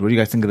they had. What do you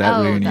guys think of that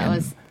reunion? That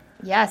was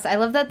yes. I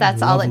love that.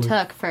 That's all it Lovely.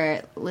 took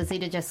for Lizzie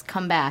to just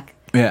come back.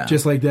 Yeah.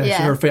 Just like that,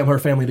 Yeah. her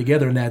family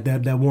together, and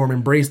that warm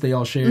embrace they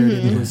all shared. And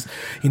it was,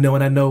 and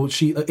I know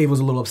Ava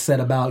was a little upset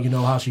about,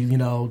 how she,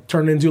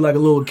 turned into like a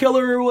little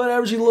killer or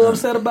whatever. She's a little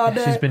upset about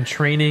that. She's been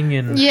training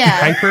in Yeah.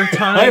 hyper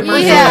time.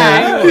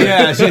 Yeah.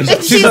 yeah,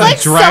 She's like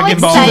Dragon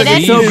so Ball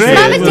excited. Z. So great.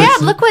 Mom and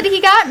Dad, look what he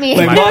got me.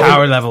 My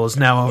power level is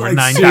now over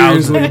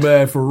 9,000. Seriously,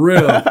 man, for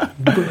real.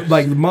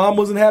 Like mom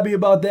wasn't happy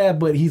about that,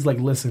 but he's like,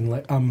 listen,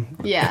 like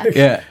Yeah.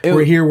 Yeah.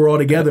 we're here, we're all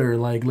together.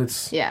 Like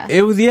let's. Yeah.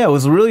 It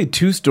was really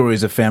two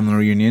stories of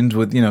family reunions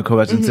with,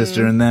 Kovacs and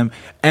sister and them.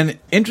 And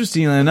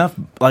interestingly enough,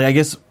 like I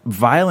guess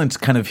violence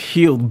kind of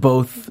healed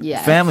both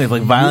Yes. families.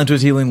 Like violence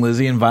was healing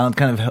Lizzie, and violence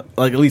kind of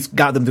like at least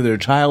got them through their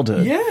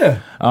childhood.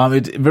 Yeah.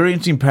 It's very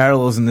interesting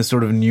parallels in this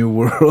sort of new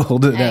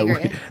world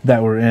agree.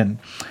 that we're in.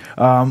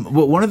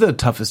 But one of the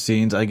toughest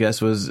scenes, I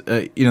guess, was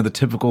the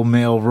typical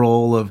male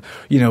role of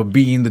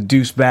being the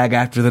douchebag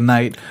after the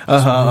night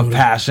of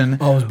passion.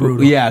 Oh, it was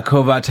brutal. Yeah,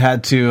 Kovacs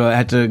had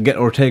to get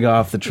Ortega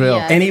off the trail.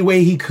 Yeah. Any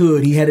way he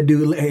could, he had to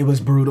do. It was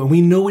brutal.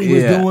 We knew what he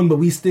was doing, but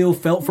we still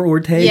felt for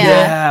Ortega.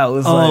 Yeah. It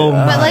was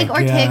But like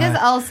God. Ortega's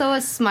also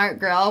a smart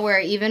girl, where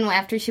even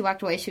after she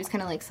walked away, she was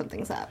kind of like,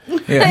 something's up.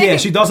 Yeah,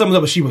 she thought something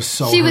up, but she was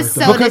so. She was hurt, so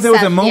though. because there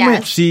was a moment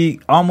yes. she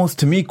almost,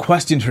 to me,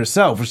 questioned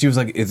herself, where she was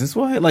like, "Is this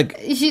why?" Like,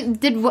 She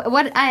did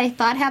what I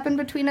thought happened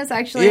between us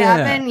actually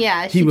happen.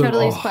 Yeah, she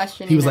totally was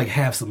questioning. He was it. like,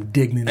 "Have some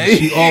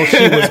dignity." She was.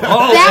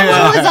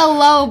 That one was a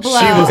low blow.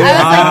 I was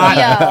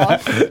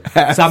like,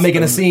 yo. Stop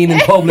making a scene in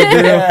public,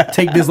 girl.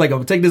 Take this like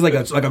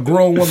a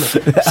grown woman.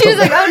 She was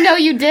like, oh no,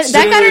 you did.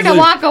 That got her to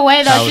walk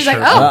away though. She's like,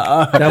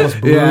 oh. That was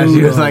brutal. yeah,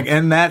 she was like,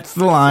 and that's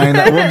the line.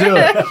 We'll do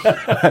it.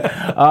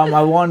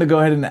 I wanted to go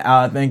ahead and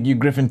thank you,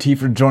 Griffin T,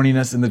 for joining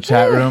us in the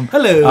chat room.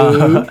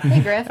 Hello.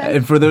 Hey, Griffin.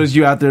 And for those of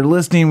you out there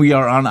listening, we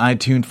are on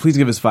iTunes. Please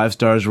give us 5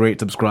 stars, rate,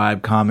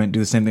 subscribe, comment. Do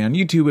the same thing on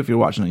YouTube if you're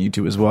watching on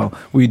YouTube as well.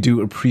 We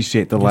do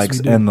appreciate the likes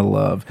and the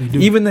love,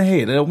 even the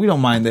hate. We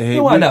don't mind the hate.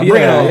 Why not?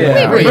 Bring it on. We read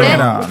it.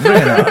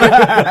 Bring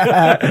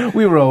it on.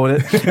 We roll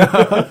with it.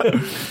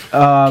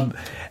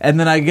 And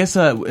then I guess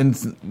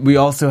and we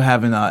also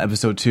have in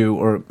episode 2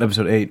 or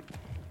episode 8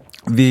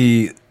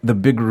 the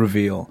big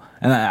reveal.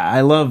 And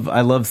I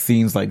love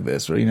scenes like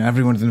this where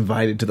everyone's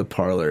invited to the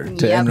parlor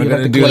and we're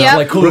gonna do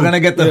we're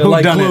gonna get the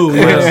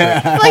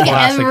whodunit. Like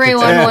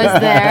everyone was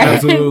there.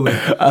 Absolutely.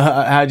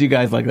 How'd you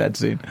guys like that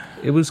scene?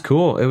 It was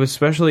cool. It was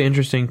especially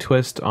interesting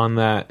twist on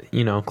that,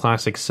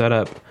 classic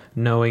setup,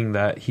 knowing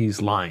that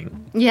he's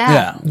lying.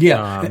 Yeah.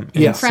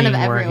 In front of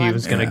where he everyone.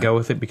 was going to go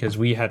with it, because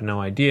we had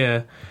no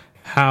idea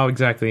how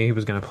exactly he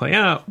was going to play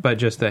out, but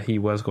just that he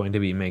was going to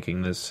be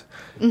making this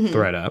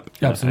threat up.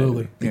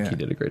 Absolutely. I think he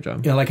did a great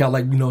job. Yeah, like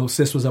how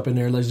Sis was up in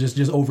there, just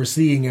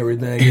overseeing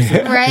everything,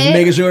 Right? just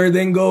making sure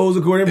everything goes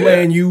according to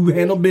plan. You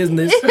handle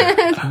business,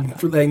 and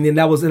then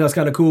that was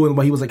kind of cool.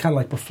 And he was kind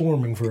of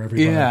performing for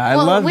everybody. Yeah, I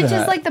love which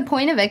that. is like the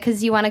point of it,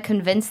 because you want to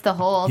convince the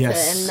whole.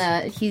 Yes.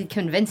 And he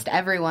convinced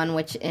everyone,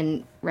 which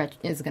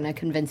is going to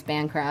convince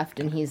Bancroft,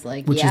 and he's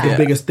like, which is the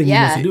biggest thing he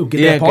wants to do.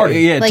 Get that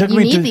party. Yeah, it like took you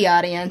me need to, the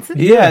audience.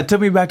 Yeah, it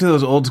took me back to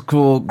those old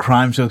school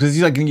crime shows, because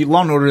he's like in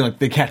Law and Order,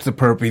 they catch the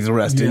perp, he's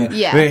arrested.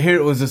 Yeah. But here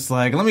it was just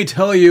like, let me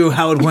tell you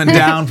how it went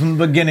down from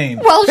the beginning.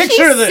 Well,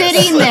 Picture she's this.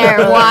 sitting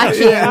there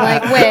watching,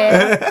 like,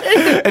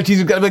 wait. And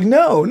she's got to be like,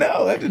 no,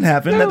 that didn't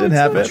happen. That didn't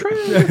happen.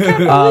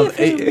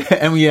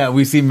 And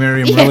we see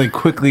Miriam really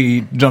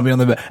quickly jumping on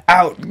the bed.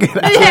 Out. Get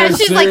out. Yeah,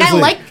 she's like, I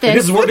like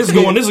this. This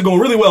is going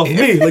really well for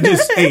me. Like,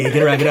 just get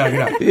out.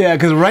 Yeah,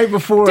 because right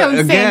before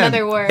Don't say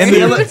another word. in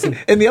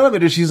the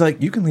elevator, she's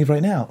like, "You can leave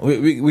right now.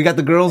 We got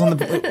the girls on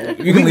the.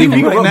 You can leave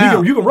right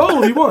now. You can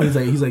roll if you want."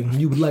 He's like,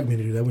 you would like me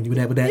to do that when you would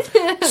have with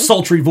that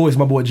sultry voice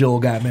my boy Joel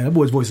got, man. That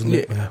boy's voice is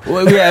lit. Man.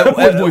 Well, yeah, that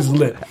boy's voice is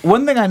lit.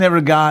 One thing I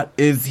never got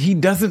is he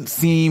doesn't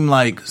seem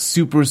like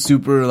super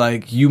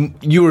like you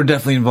were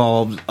definitely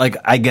involved. Like,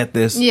 I get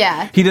this.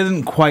 Yeah. He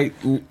doesn't quite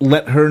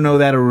let her know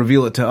that or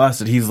reveal it to us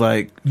that he's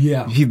like,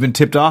 he's been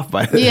tipped off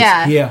by this.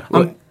 Yeah. Yeah.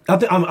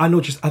 I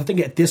know. I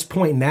think at this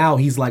point now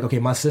he's like, okay,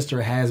 my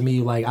sister has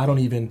me. Like, I don't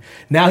even.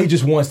 Now he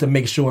just wants to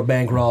make sure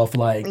Bancroft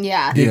lets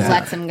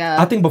him go.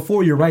 I think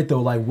before, you're right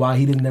though. Like, why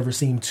he didn't ever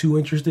seem too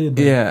interested.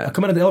 But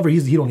coming out of the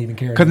elevator, he don't even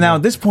care. Because now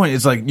at this point,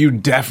 it's like you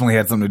definitely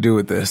had something to do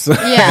with this.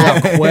 Yeah.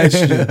 Without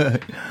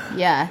question.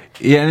 Yeah.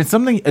 Yeah, and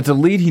it's a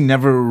lead he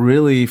never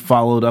really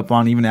followed up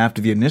on even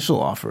after the initial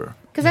offer.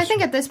 Because I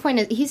think at this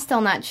point he's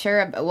still not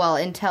sure. Well,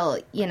 until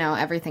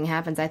everything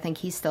happens, I think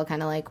he's still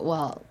kind of like,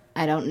 well,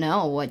 I don't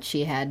know what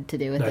she had to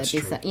do with That's it.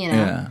 true.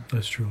 Yeah,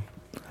 that's true.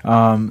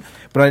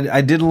 But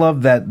I did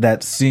love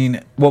that scene.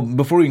 Well,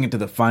 before we get to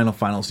the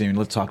final scene,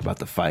 let's talk about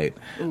the fight.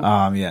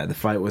 The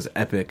fight was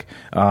epic.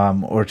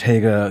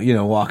 Ortega,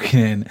 walking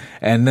in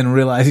and then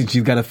realizing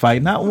she's got to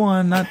fight not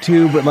 1, not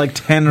 2, but like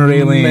 10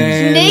 railings.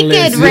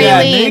 Naked Raylene.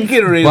 Yeah,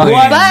 naked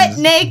Raylene. But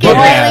naked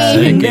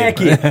Raylene.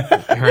 Naked.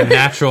 Her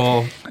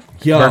natural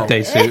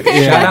birthday suit.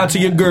 Shout out to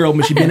your girl,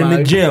 but she been in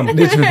the gym.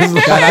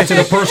 Shout out to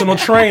the personal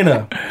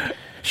trainer.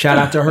 Shout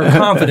out to her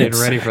confidence.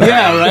 Ready for that.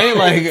 Yeah, right?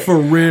 Like, for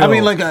real. I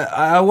mean, like,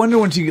 I wonder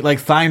when she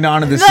signed on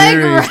to the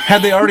series.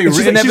 Had they already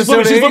written episode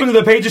 8? She's looking at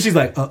the page and she's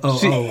like,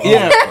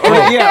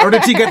 Yeah, or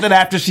did she get that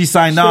after she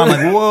signed on?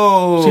 Like,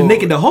 whoa. She's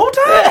naked the whole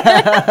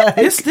time?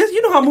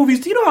 You know how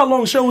movies, you know how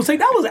long shows take?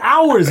 That was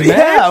hours, man.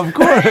 Yeah, of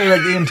course. Like,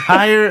 the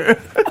entire...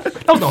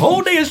 That was the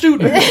whole day of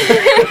shooting.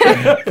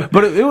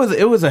 But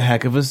it was a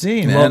heck of a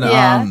scene.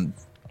 And,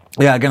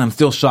 yeah, again, I'm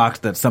still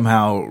shocked that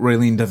somehow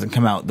Raylene doesn't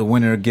come out the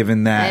winner,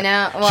 given that I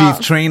know. Well,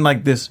 she's trained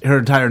like this her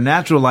entire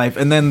natural life,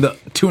 and then the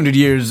 200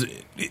 years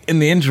in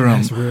the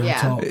interim. That's real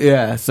talk.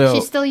 Yeah, so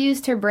she still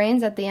used her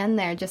brains at the end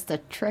there just to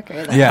trick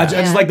her. Though. Yeah. I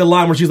just like the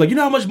line where she's like, you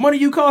know how much money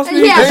you cost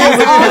me? Yeah,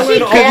 that's all she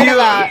cared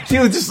about. She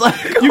was just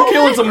like, you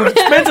killing some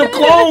expensive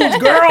clothes,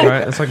 girl.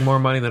 Right? It's like more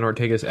money than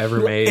Ortega's ever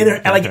made.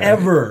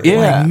 Ever.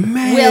 Yeah. Like,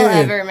 man. Will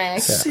ever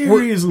make.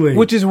 Seriously.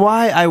 Which is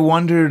why I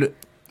wondered,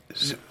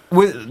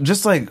 with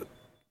just like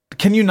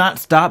can you not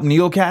stop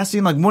needle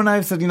casting? Like, when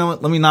I've said, you know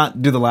what, let me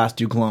not do the last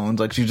 2 clones.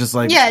 Like, she's just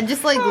like... Yeah,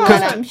 just like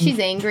let him. She's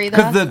angry, though.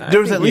 Because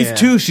there was at least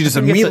 2 she just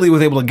immediately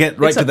was able to get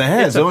right to the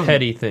head. It's a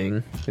petty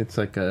thing. It's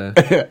like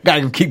a...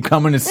 Gotta keep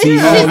coming to see.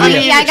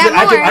 I got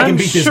more. I can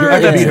beat this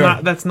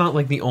girl. That's not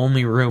like the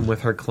only room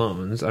with her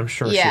clones. I'm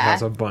sure she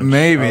has a bunch.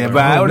 Maybe,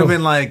 but I would have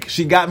been like,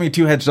 she got me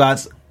 2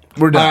 headshots.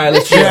 We're done. All right,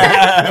 let's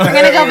We're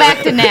gonna go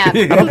back to nap.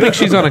 I don't think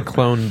she's on a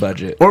clone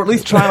budget. Or at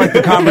least try like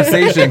the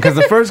conversation, because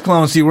the first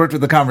clone, she worked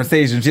with the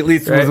conversation. She at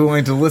least was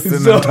willing to listen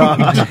and talk.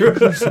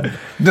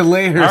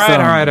 Delay her.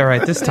 All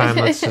right. This time,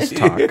 let's just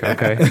talk,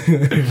 okay?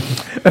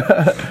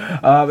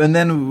 And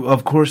then,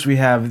 of course, we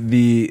have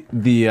the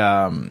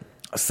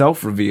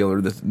self reveal, or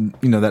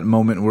that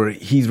moment where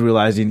he's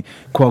realizing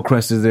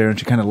Quellcrest is there, and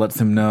she kind of lets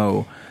him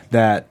know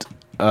that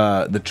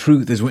the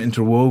truth is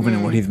interwoven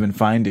in what he's been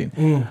finding.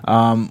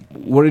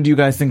 What did you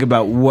guys think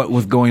about what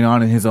was going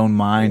on in his own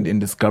mind in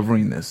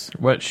discovering this?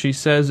 What she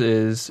says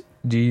is,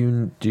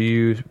 do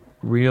you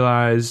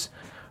realize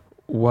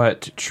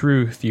what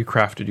truth you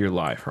crafted your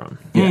lie from?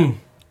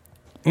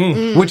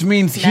 Which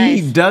means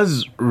he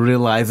does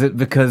realize it,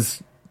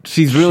 because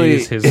she's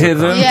really his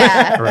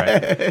Yeah.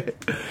 Right.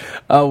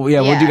 Oh,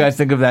 yeah. What do you guys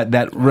think of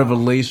that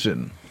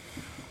revelation?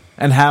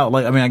 And how,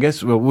 like, I mean, I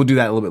guess we'll do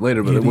that a little bit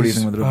later, but what do you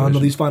think of the revelation? No,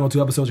 these final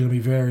 2 episodes are going to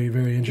be very,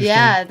 very interesting.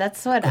 Yeah,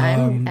 that's what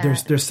I'm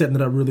they're setting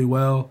it up really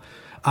well.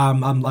 I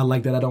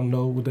like that. I don't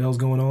know what the hell's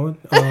going on.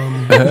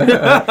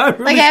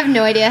 I have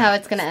no idea how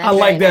it's going to end. I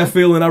like that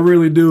feeling. I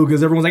really do,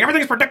 because everyone's like,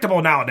 everything's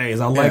predictable nowadays.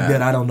 I like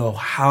that. I don't know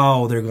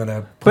how they're going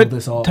to pull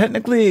this off.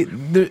 Technically,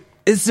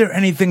 is there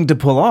anything to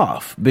pull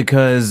off?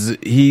 Because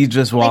he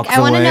just walks away.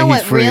 I want to know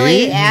what free.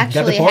 really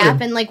actually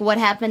happened. Like, what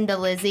happened to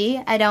Lizzie?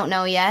 I don't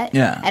know yet.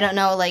 Yeah. I don't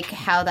know, like,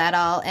 how that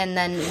all, and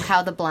then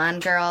how the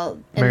blonde girl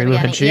in Mary the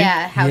beginning,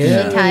 Lynch? how she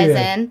ties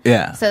in.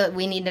 Yeah. So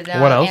we need to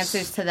know What else?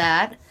 answers to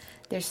that.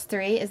 There's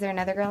 3. Is there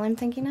another girl I'm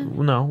thinking of?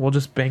 No, we'll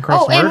just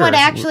Bancroft's Oh, and murder. what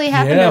actually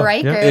happened to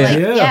Riker?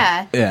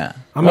 Yeah.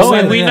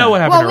 And we know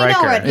what happened to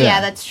Riker. Yeah,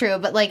 that's true.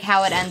 But, like,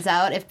 how it ends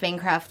out, if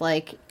Bancroft,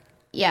 like...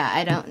 Yeah,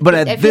 I don't. But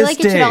at I feel this like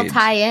stage, it should all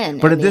tie in.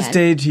 But at this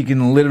stage, he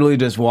can literally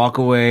just walk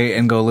away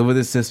and go live with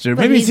his sister.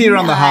 But Maybe see her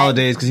on the not.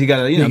 holidays, because he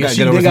got to, get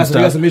over they got some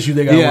stuff. some issues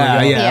they got to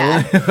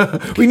work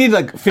out. We need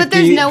like 50 but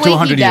there's no to way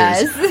 100 he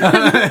years.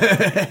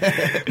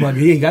 does. Like,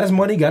 he got his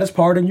money, got his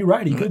part, and you're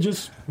right. He could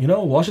just,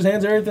 wash his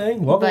hands and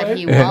everything, walk away. But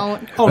he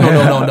won't. Oh,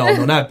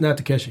 no, not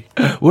Takeshi.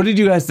 What did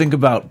you guys think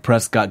about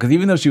Prescott? Because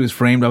even though she was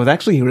framed, I was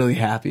actually really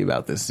happy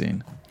about this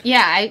scene.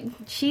 Yeah,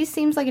 she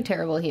seems like a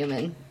terrible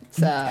human.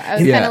 So I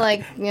was kind of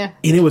like, yeah.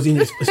 And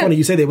it's funny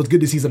you say that. It was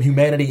good to see some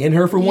humanity in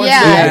her for once.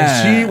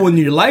 Yeah. When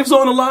your life's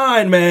on the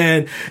line,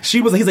 man,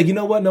 he's like, you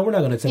know what? No, we're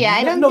not going to take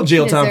I don't no think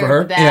jail she time for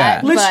her.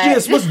 that,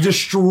 Let's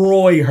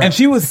destroy her. And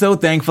she was so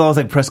thankful. I was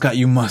like, Prescott,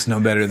 you must know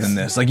better than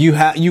this. Like,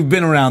 you've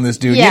been around this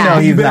dude. Yeah.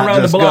 He's You've been not around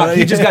the just block. good.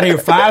 He just got here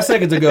 5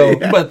 seconds ago. You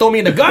better throw me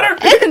in the gutter.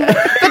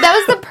 But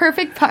that was the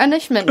perfect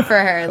punishment for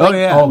her. Like,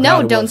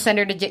 God, don't send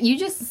her to jail. You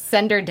just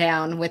send her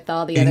down with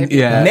all the other people.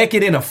 Yeah.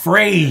 Naked and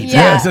afraid.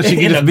 Yeah. So she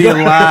can just be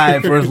alive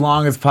for as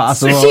long as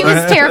possible. She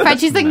was terrified.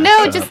 She's like,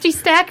 no, just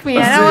destack me.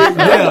 I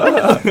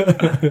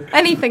don't want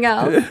anything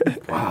else.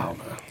 Wow,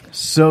 man.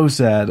 So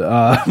sad.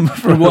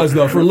 For a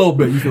little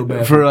bit, you feel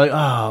bad.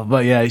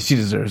 But yeah, she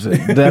deserves it.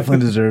 Definitely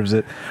deserves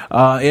it.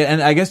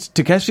 And I guess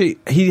Takeshi,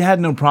 he had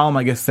no problem,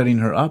 I guess, setting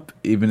her up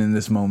even in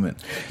this moment.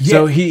 Yeah.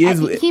 So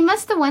he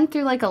must have went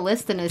through like a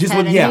list in his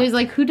head, and he was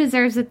like, "Who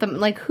deserves it?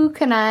 Who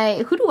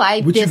do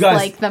I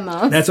dislike the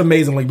most?" That's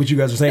amazing. Like what you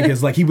guys are saying,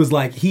 because like he was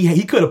like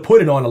he could have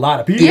put it on a lot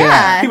of people.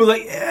 Yeah, he was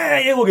like,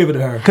 yeah, we'll give it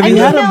to her. Because he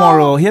had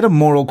a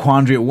moral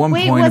quandary at one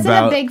point wasn't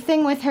about a big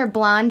thing with her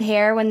blonde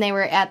hair when they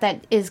were at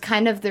that is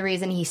kind of the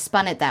reason he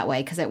spun it that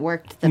way, because it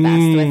worked the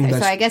best with her.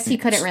 So I guess he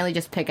couldn't really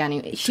just pick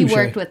any. She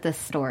worked with the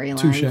storyline.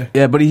 Touche.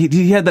 Yeah, but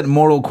he had that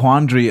moral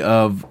quandary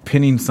of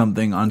pinning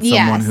something on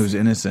someone who's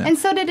innocent. And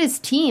so did his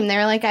team. They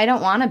were like, I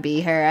don't want to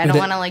be her. I don't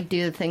want to like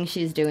do the things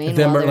she's doing.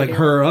 Them are like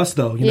her or us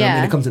though. You know, yeah.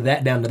 and it comes to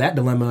that down to that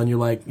dilemma, and you're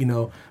like,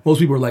 most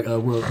people are like,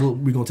 we're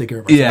gonna take care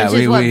of ourselves. Yeah,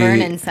 which is what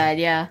Vernon said.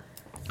 Yeah.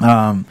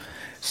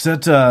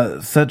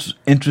 Such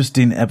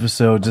interesting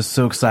episode. Just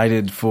so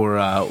excited for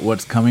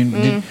what's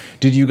coming.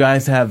 Did you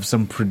guys have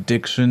some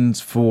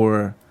predictions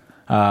for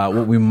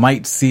what we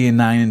might see in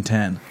 9 and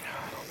 10?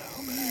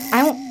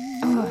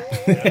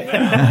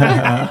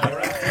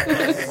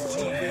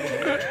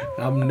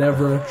 I'm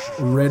never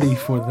ready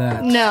for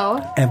that. No.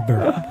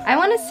 Ever. I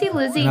want to see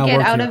Lizzie get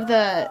out of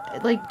the,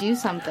 do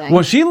something.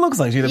 Well, she looks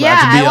like she's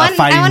about to be a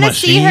fighting machine. I want to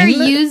see her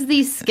use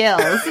these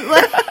skills.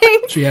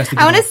 She has to.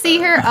 I want to see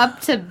her up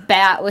to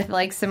bat with,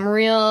 some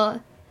real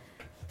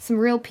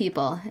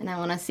people, and I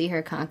want to see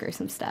her conquer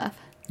some stuff.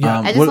 Yeah.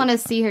 I just want to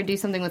see her do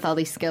something with all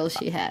these skills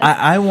she has.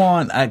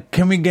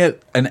 Can we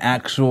get an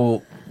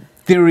actual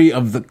theory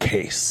of the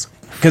case?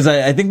 Because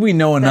I think we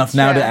know enough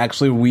now to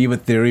actually weave a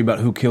theory about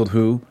who killed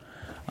who.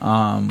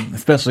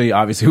 Especially,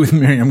 obviously, with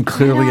Miriam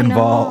clearly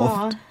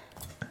involved.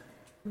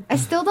 I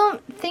still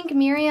don't think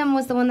Miriam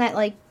was the one that,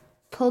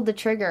 pulled the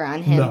trigger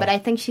on him, but I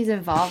think she's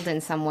involved in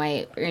some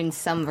way, or in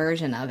some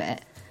version of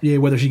it. Yeah,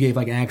 whether she gave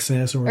like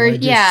access or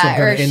like, yeah, just some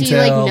kind or of she intel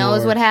like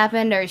knows or... what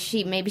happened, or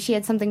maybe she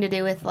had something to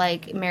do with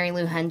like Mary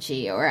Lou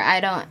Henchy, or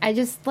I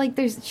just like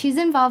she's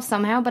involved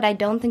somehow, but I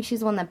don't think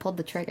she's the one that pulled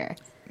the trigger.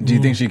 Do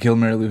you think she killed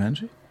Mary Lou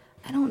Henchy?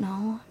 I don't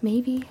know.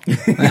 Maybe.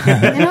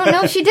 I don't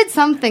know. She did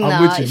something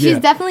though. She's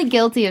definitely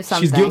guilty of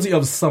something. She's guilty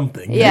of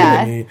something.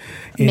 Yeah. And,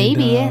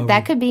 maybe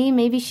that could be.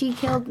 Maybe she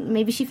killed.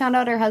 Maybe she found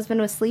out her husband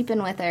was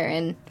sleeping with her,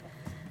 and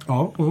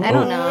I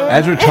don't know.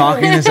 As we're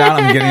talking this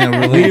out, I'm getting a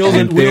really wheels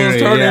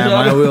turning. Yeah,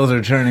 my wheels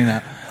are turning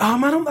out.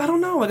 I don't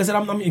know. Like I said,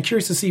 I'm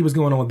curious to see what's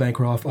going on with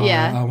Bancroft.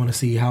 I want to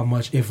see how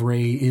much, if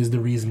Ray is the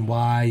reason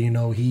why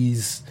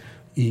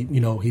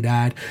he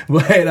died,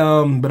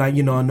 but I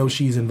know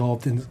she's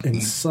involved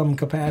in some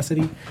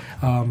capacity.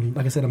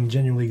 Like I said, I'm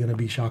genuinely gonna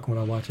be shocked when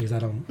I watch these. I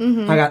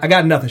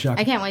got nothing, Shaka.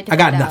 I can't wait to I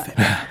got find nothing.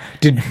 out.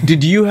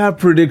 Did you have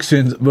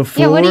predictions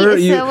before?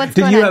 Yeah, what's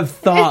did going you on? have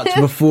thoughts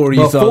before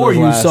you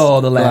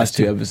saw the last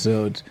two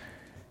episodes?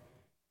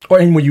 Or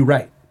and were you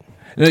right?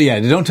 No, yeah,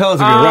 don't tell us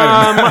if you're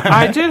right or not.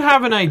 I did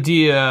have an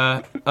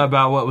idea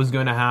about what was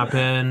going to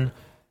happen.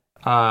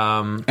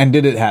 And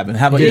did it happen?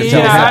 How about you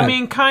tell us? Yeah, I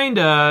mean,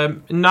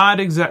 kinda.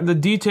 Not exact. The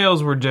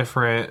details were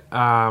different,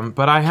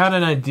 but I had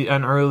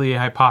an early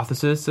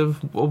hypothesis of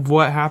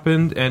what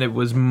happened, and it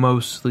was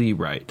mostly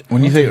right.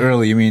 When you say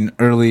early, you mean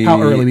early? How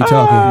early we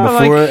talking?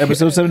 Before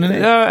episode 7 and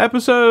 8?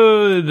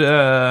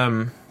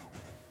 Episode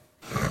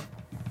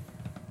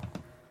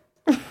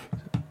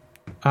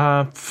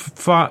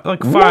 5,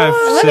 Look 6.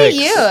 at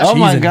you. Oh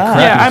my god!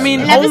 Yeah, I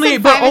mean, only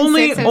about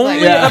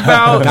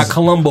got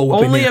Columbo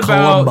only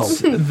about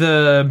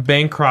the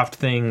Bancroft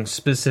thing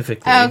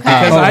specifically. Okay.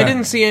 Because I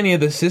didn't see any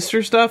of the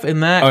sister stuff,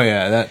 and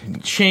that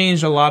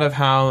changed a lot of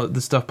how the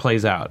stuff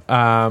plays out.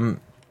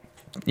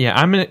 Yeah,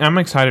 I'm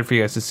excited for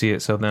you guys to see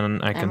it, so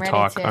then I can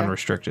talk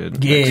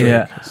unrestricted.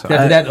 Yeah. So.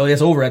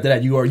 That's over. After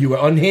that, you are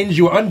unhinged.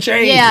 You are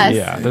unchanged. Yes.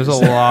 Yeah, there's a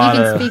lot.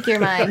 You can speak your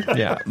mind.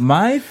 Yeah,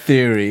 my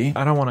theory.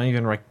 I don't want to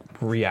even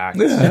react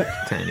to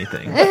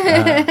anything.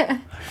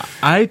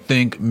 I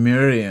think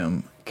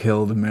Miriam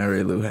killed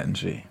Mary Lou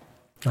Henchy.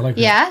 I like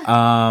that.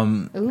 Yeah.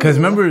 Because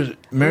remember,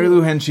 Mary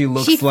Lou Henchy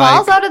looks she like...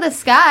 falls out of the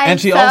sky.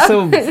 And she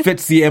also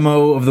fits the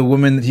MO of the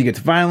woman that he gets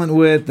violent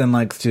with and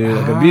likes to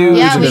abuse.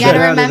 Yeah, we gotta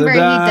remember he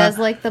does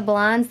like the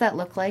blondes that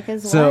look like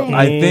his wife. So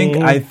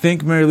I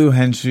think Mary Lou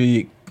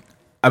Henchy...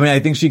 I mean, I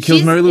think she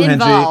killed Mary Lou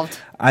Henchy.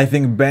 I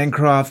think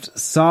Bancroft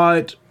saw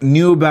it,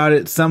 knew about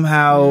it,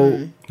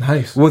 somehow...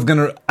 Nice. Was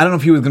gonna... I don't know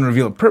if he was going to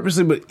reveal it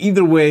purposely, but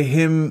either way,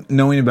 him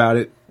knowing about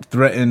it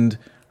threatened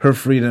her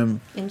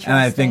freedom, and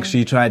I think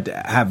she tried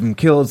to have him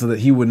killed so that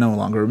he would no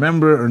longer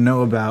remember or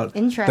know about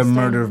the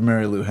murder of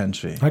Mary Lou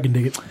Henchy. I can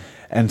dig it.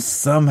 And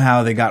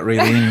somehow they got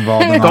Raylene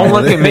involved in Don't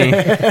look at me.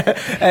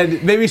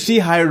 And maybe she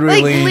hired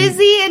Raylene. Like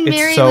Lizzie and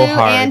Mary Lou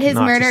and his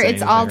murder,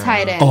 it's all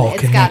tied in. Oh, okay.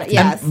 It's got it.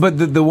 Yes.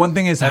 But the one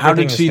thing is, how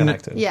did she?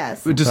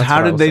 Yes. Just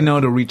how did they know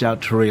to reach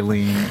out to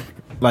Raylene?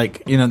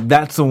 Like,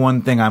 that's the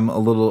one thing I'm a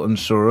little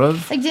unsure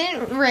of. Like,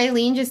 didn't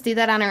Raylene just do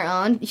that on her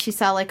own? She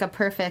saw like a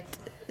perfect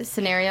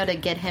scenario to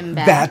get him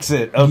back. That's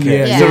it.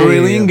 Okay. Yeah. So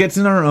Raylene gets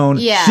in her own.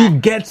 Yeah. She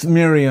gets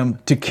Miriam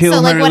to kill So,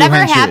 like, Mary Lou whatever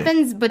Henchy.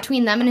 happens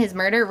between them and his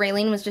murder,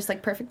 Raylene was just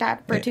like perfect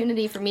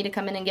opportunity for me to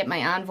come in and get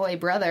my envoy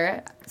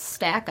brother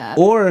stack up.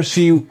 Or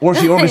she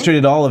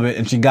orchestrated all of it,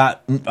 and she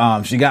got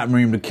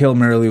Miriam to kill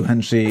Mary Lou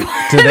Henchy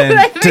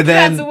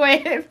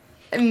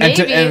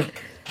Maybe.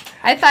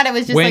 I thought it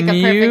was just like a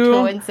perfect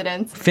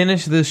coincidence.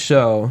 Finish this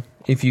show.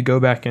 If you go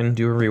back and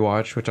do a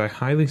rewatch, which I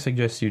highly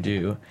suggest you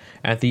do,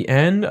 at the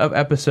end of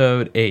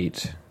episode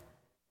 8,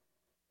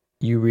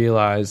 you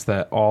realize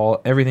that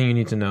everything you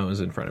need to know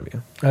is in front of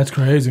you. That's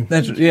crazy.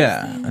 That's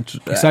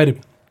excited.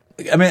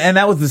 I mean, and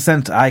that was the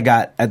sense I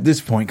got at this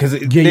point, because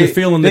they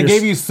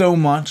gave you so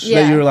much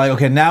that you were like,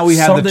 okay, now we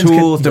have the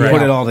tools to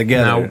put it all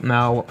together.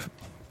 Now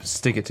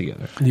stick it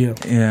together.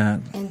 Yeah.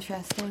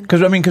 Interesting.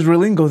 Because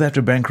Raylene goes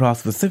after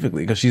Bancroft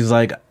specifically, because she's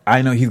like,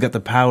 I know he's got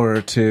the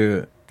power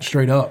to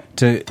straight up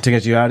to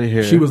get you out of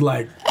here. She was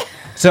like,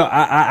 so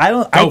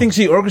I think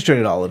she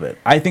orchestrated all of it.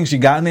 I think she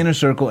got in the inner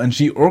circle and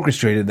she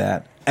orchestrated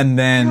that, and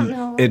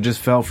then it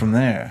just fell from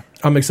there.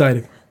 I'm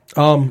excited.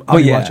 I'll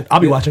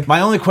be watching.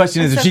 My only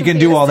question is, if she can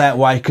do all that,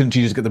 why couldn't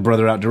she just get the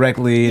brother out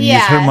directly and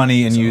use her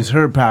money and use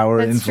her power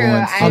and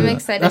influence? True. I'm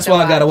excited. That's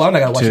why I gotta watch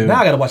it.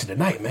 Now I gotta watch it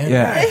tonight, man.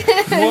 Yeah.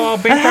 Well,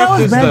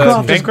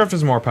 Bancroft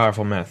is more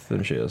powerful meth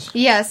than she is.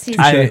 Yes.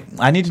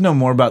 I need to know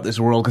more about this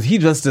world, because he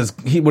just does.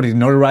 He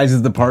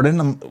notarizes the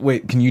pardon.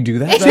 Wait, can you do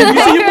that? You see your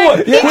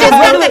boy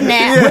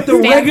with the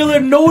regular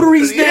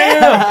notary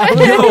stamp.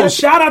 Yo,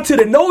 shout out to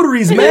the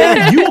notaries,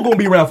 man. You are gonna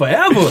be around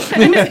forever.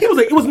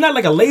 It was not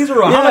like a laser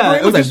or a hologram.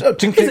 It was like show.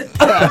 Chink, chink.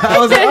 I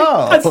was like,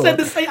 oh. I said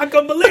the same. I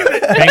couldn't believe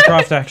it.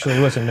 Bancroft actually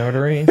was a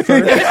notary first.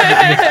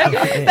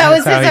 That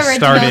was his original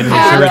started his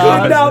job. original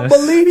I could not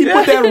business. believe he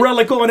put that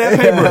relic on that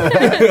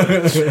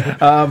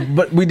paper.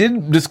 But we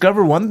did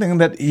discover one thing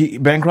that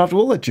Bancroft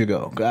will let you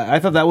go. I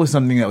thought that was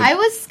something that was... I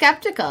was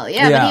skeptical, but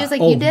Yeah. he was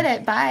like, Oh. "You did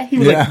it, bye." He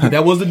was like,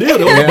 that was the deal.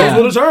 Those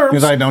were the terms. He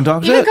was like, don't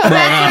talk Even shit.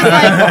 Kovacs was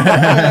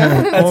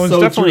like, Well, it was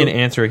so definitely true. an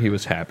answer he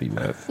was happy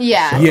with.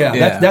 "Yeah,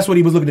 Yeah, that's what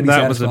he was looking to be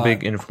That was satisfied. a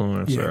big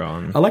influencer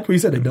on. I like what he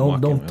said.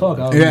 Don't talk.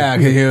 I was Yeah,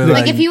 like, he was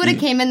Like if he would have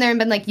came in there and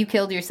been like, "You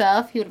killed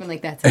yourself," he would have been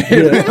like, "That's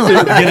it."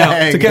 get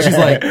out. Takeshi's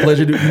like,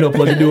 pleasure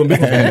doing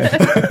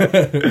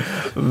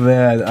business.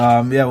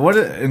 Man, yeah, what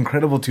an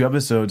incredible 2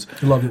 episodes.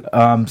 Love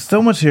it.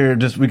 So much here.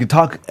 Just we could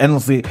talk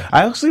endlessly.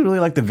 I actually really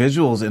like the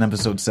visuals in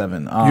episode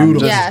 7.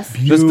 Beautiful. Yes.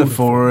 Just the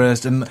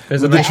forest and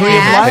Is the it the tree of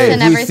ash life.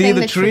 and We everything, see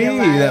the the tree tree of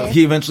life. that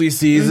he eventually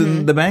sees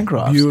in the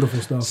Bancrofts. Beautiful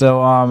stuff.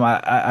 So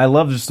I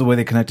love just the way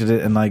they connected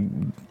it, and like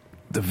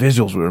the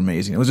visuals were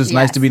amazing. It was just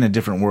nice Yes. to be in a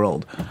different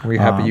world. Were you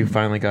happy you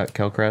finally got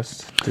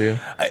Kelcrest too?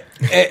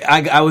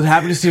 I was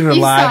happy to see her You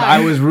live. saw I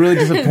her. was really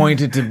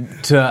disappointed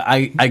to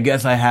I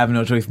guess I have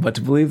no choice but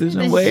to believe there's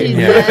no way. She's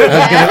Yeah,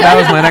 that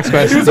was my next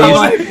question.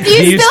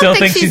 Do you still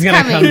think she's gonna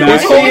coming? come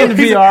Was back? she in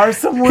VR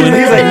somewhere?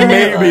 He's like,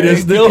 maybe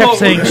there's still kept hope.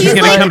 saying He's she's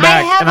gonna like, come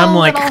back, I have and I'm a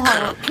like, little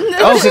hope.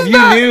 Oh, because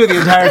you knew the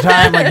entire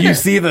time, like you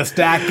see the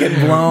stack get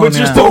blown.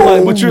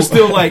 But you're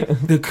still like,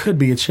 there could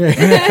be a change.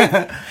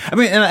 I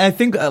mean, and I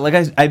think, like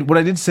what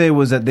I did say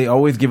was that they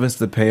always give us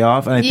the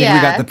payoff, and I think we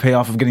Yeah. got the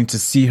payoff of getting to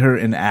see her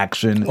in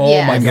action. Oh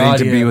Yeah. my and god,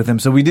 getting to be yeah. with him.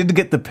 So we did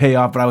get the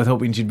payoff, but I was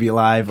hoping she'd be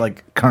alive,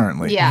 like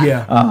currently. Yeah.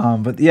 Yeah.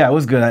 But yeah, it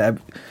was good.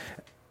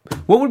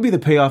 What would be the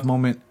payoff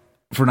moment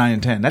for 9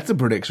 and 10? That's a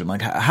prediction.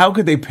 Like, how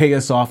could they pay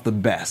us off the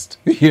best?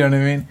 You know what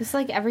I mean? It's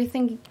like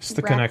everything. Just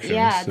the connections.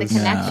 Yeah, the It's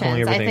connections. pulling I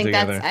everything think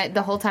together. that's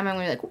the whole time I'm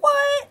gonna be like,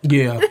 what?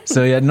 Yeah.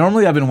 So yeah,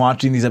 normally I've been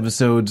watching these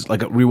episodes,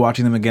 like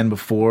rewatching them again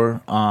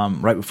before,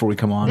 right before we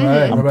come on.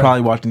 Right, I'm right.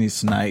 probably watching these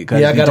tonight.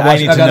 'Cause Yeah, I gotta watch.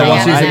 need I to gotta know.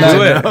 watch Yeah. season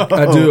I 9. do.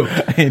 I do.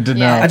 I need to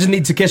know. Yeah. I just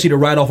need Takeshi to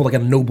ride off like a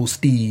noble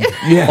steed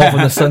off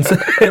in the sunset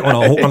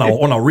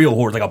on a real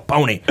horse, like a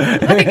pony,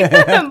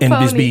 and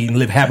just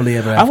live happily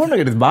ever I after. want him to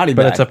get his body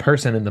but back. it's a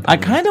person in the. I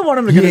kind of want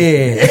him to get.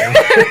 Yeah.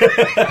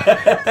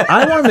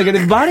 I want him to get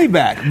his body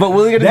back, but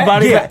will he get his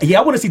body back?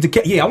 I want to see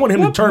Takeshi. Yeah, I want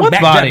him to turn what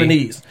back body?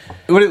 Japanese.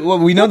 Well,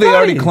 we know they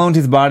already cloned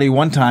his body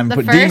one time, The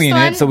put first Demi in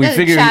one, it, so we the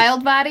figured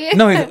child body.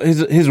 no,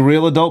 his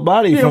real adult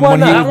body from why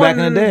when he not? was back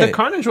in the day. The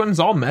Carnage one's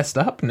all messed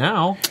up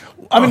now.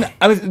 I mean,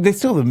 they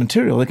still have the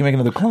material. They can make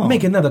another clone.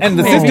 Make another and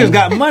the clone. sisters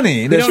got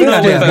money. The We don't know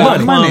sisters what the got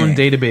clone money.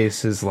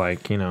 database is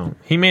like.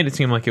 He made it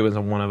seem like it was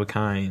a one of a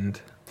kind.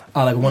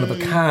 Like one of a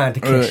kind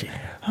Takeshi.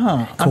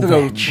 I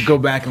have to go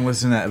back and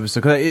listen to that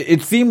episode because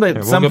it seemed like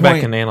We'll some go point.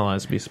 back and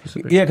analyze. Be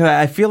specific. Yeah, because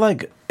I feel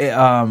like they're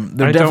I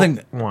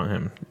definitely. don't want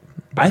him.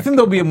 I think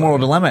there'll be a moral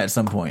dilemma at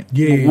some point.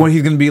 Yeah. When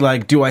he's going to be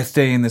like, do I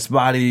stay in this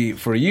body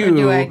for you? Or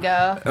do I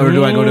go? Or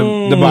do I go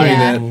to the body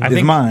Yeah. that I is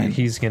think mine?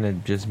 he's gonna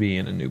just be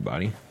in a new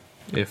body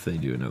if they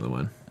do another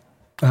one.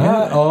 Just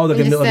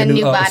a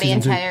new body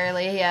season 2.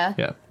 entirely. Yeah.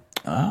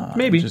 Yeah,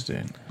 maybe.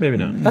 Interesting. Maybe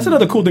not. That's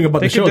another cool thing about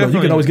They the show. could Though. You can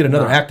definitely- always get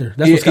another no. actor.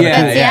 That's what's kind of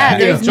Yeah, cool. Yeah,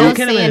 there's Joel no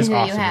Kinnaman seeing is who you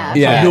awesome, have. though.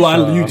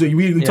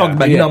 Yeah. We talked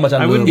about you know how much I I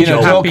love wouldn't You be know,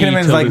 happy Joel to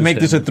Kinnaman's lose like make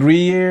him. this a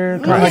 3-year.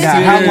 Like,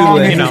 Yeah. how long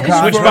You is know, this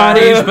switch contract?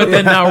 bodies, but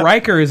then now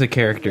Riker is a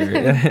character.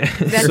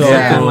 That's So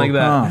true. cool. like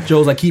that.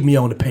 Joe's like, keep me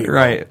on the payroll.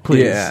 Right,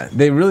 please. Yeah,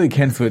 they really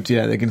can switch.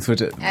 Yeah, they can switch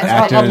it.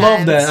 That's I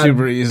love that.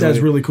 super easily.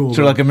 That's really cool.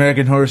 Sort of like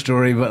American Horror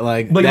Story, but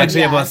like But they like-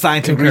 actually have a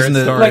scientific Concurrent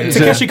reason to story. like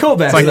Takeshi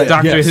Kovacs. It's like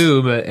Doctor yes.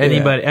 Who, but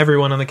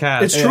everyone on the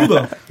cast. It's true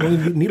though.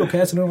 Needle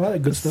casting and all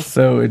that good stuff.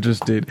 So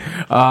interesting.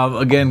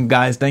 Again,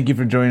 guys, thank you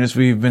for joining us.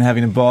 We've been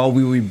having a ball.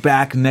 We will be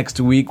back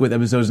next week with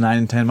episodes 9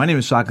 and 10. My name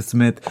is Shaka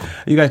Smith.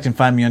 You guys can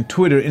find me on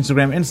Twitter,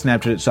 Instagram, and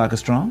Snapchat at Shaka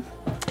Strong.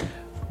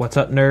 What's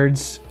up,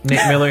 nerds?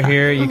 Nate Miller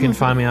here. You can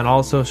find me on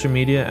all social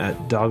media at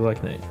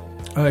DogLikeNate.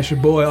 All right, it's your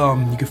boy.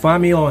 You can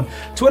find me on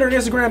Twitter and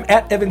Instagram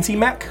at Evan T.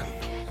 Mack.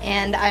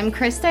 And I'm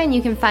Krista, and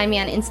you can find me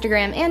on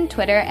Instagram and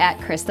Twitter at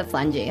Krista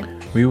Flentje.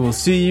 We will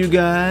see you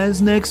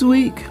guys next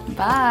week.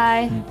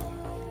 Bye.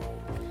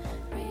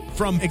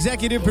 From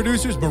executive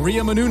producers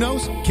Maria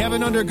Menounos,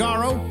 Kevin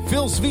Undergaro,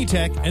 Phil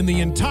Svitek, and the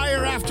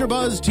entire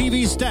AfterBuzz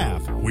TV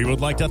staff, we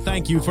would like to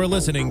thank you for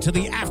listening to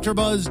the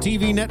AfterBuzz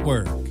TV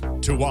network.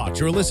 To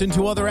watch or listen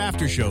to other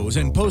after shows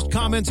and post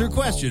comments or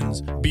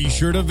questions, be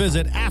sure to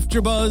visit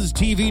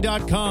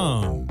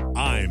AfterBuzzTV.com.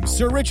 I'm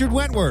Sir Richard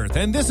Wentworth,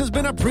 and this has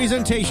been a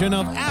presentation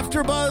of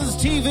AfterBuzz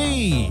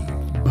TV.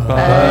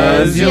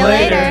 Buzz See you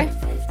later.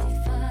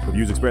 The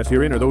views expressed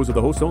herein are those of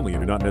the hosts only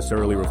and do not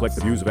necessarily reflect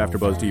the views of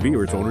AfterBuzz TV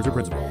or its owners or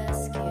principals.